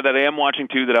I am watching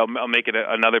too, that I'll make it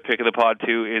another pick of the pod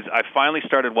too, is I finally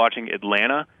started watching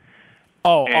Atlanta.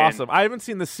 Oh, awesome! I haven't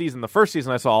seen this season. The first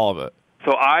season, I saw all of it.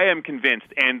 So I am convinced.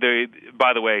 And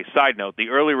by the way, side note: the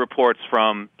early reports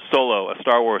from Solo, A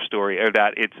Star Wars Story, are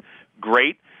that it's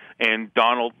great, and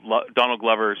Donald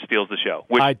Glover steals the show,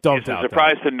 which I don't is doubt a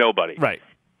surprise that. to nobody. Right.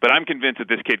 But I'm convinced that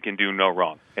this kid can do no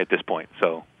wrong at this point.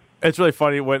 So it's really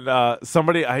funny when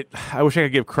somebody I wish I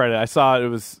could give credit. I saw it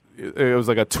was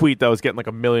like a tweet that was getting like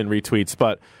 1 million retweets,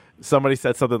 but somebody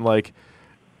said something like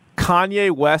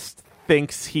Kanye West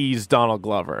thinks he's Donald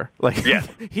Glover. Like, yes,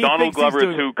 Donald Glover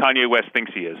is who Kanye West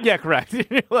thinks he is. Yeah, correct.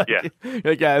 Like, yeah,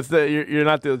 you're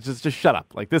not just shut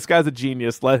up. Like, this guy's a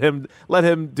genius. Let him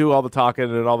do all the talking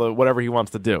and all the whatever he wants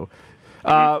to do.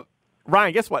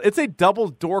 Ryan, guess what? It's a double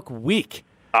dork week.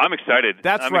 I'm excited.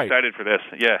 I'm excited for this.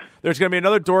 Yeah. There's going to be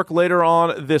another dork later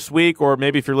on this week, or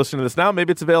maybe if you're listening to this now,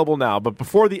 maybe it's available now. But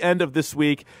before the end of this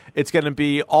week, it's going to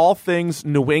be all things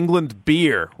New England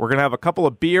beer. We're going to have a couple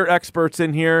of beer experts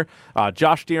in here,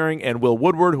 Josh Deering and Will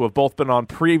Woodward, who have both been on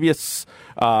previous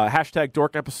hashtag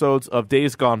dork episodes of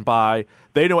Days Gone By.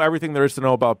 They know everything there is to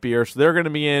know about beer, so they're going to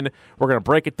be in. We're going to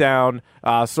break it down,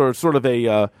 sort of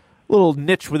a little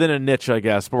niche within a niche, I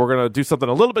guess, but we're going to do something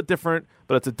a little bit different,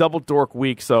 but it's a double dork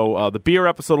week, so the beer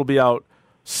episode will be out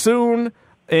soon,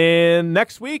 and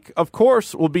next week, of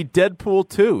course, will be Deadpool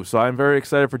 2, so I'm very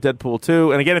excited for Deadpool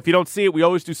 2, and again, if you don't see it, we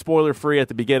always do spoiler-free at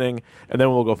the beginning, and then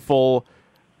we'll go full,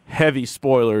 heavy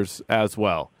spoilers as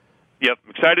well. Yep,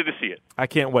 excited to see it. I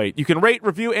can't wait. You can rate,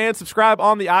 review, and subscribe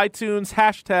on the iTunes,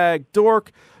 hashtag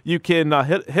dork. You can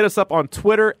hit us up on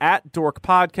Twitter at Dork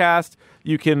Podcast.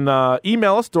 You can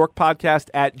email us,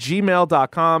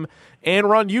 dorkpodcast@gmail.com. And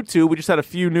we're on YouTube. We just had a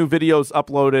few new videos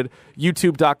uploaded,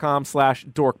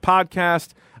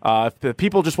 youtube.com/dorkpodcast. If the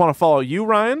people just want to follow you,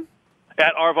 Ryan?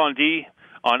 At Arvon D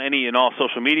on any and all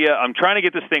social media. I'm trying to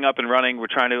get this thing up and running. We're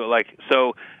trying to,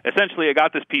 so essentially I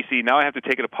got this PC. Now I have to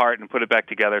take it apart and put it back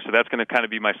together. So that's going to kind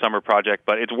of be my summer project.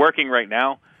 But it's working right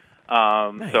now.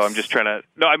 Nice. So I'm just trying to,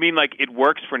 it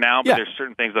works for now, but there's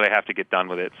certain things that I have to get done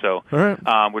with it. So we're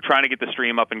trying to get the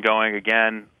stream up and going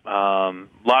again. A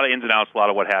lot of ins and outs, a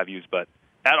lot of what have yous, but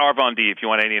at Arvon D if you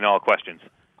want any and all questions.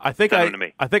 I think I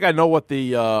know what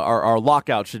the our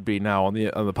lockout should be now on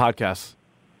the podcast.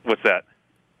 What's that?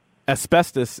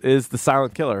 Asbestos is the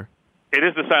silent killer. It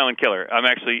is the silent killer. I'm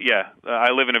actually, I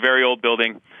live in a very old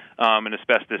building, and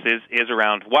asbestos is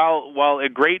around. While a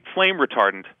great flame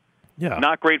retardant,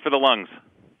 not great for the lungs.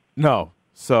 No.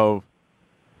 So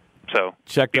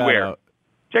check beware. That out.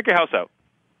 Check your house out.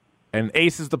 And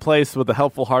Ace is the place with the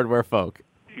helpful hardware folk.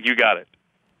 You got it.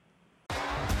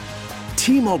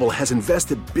 T-Mobile has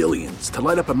invested billions to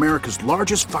light up America's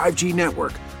largest 5G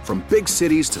network, from big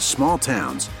cities to small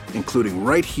towns, including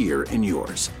right here in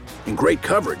yours. And great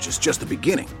coverage is just the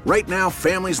beginning. Right now,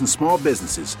 families and small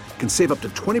businesses can save up to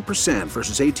 20%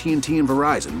 versus AT&T and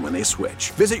Verizon when they switch.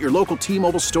 Visit your local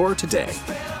T-Mobile store today.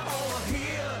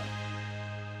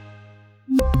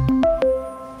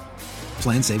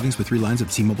 Plan savings with 3 lines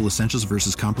of T-Mobile Essentials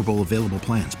versus comparable available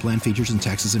plans. Plan features and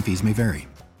taxes and fees may vary.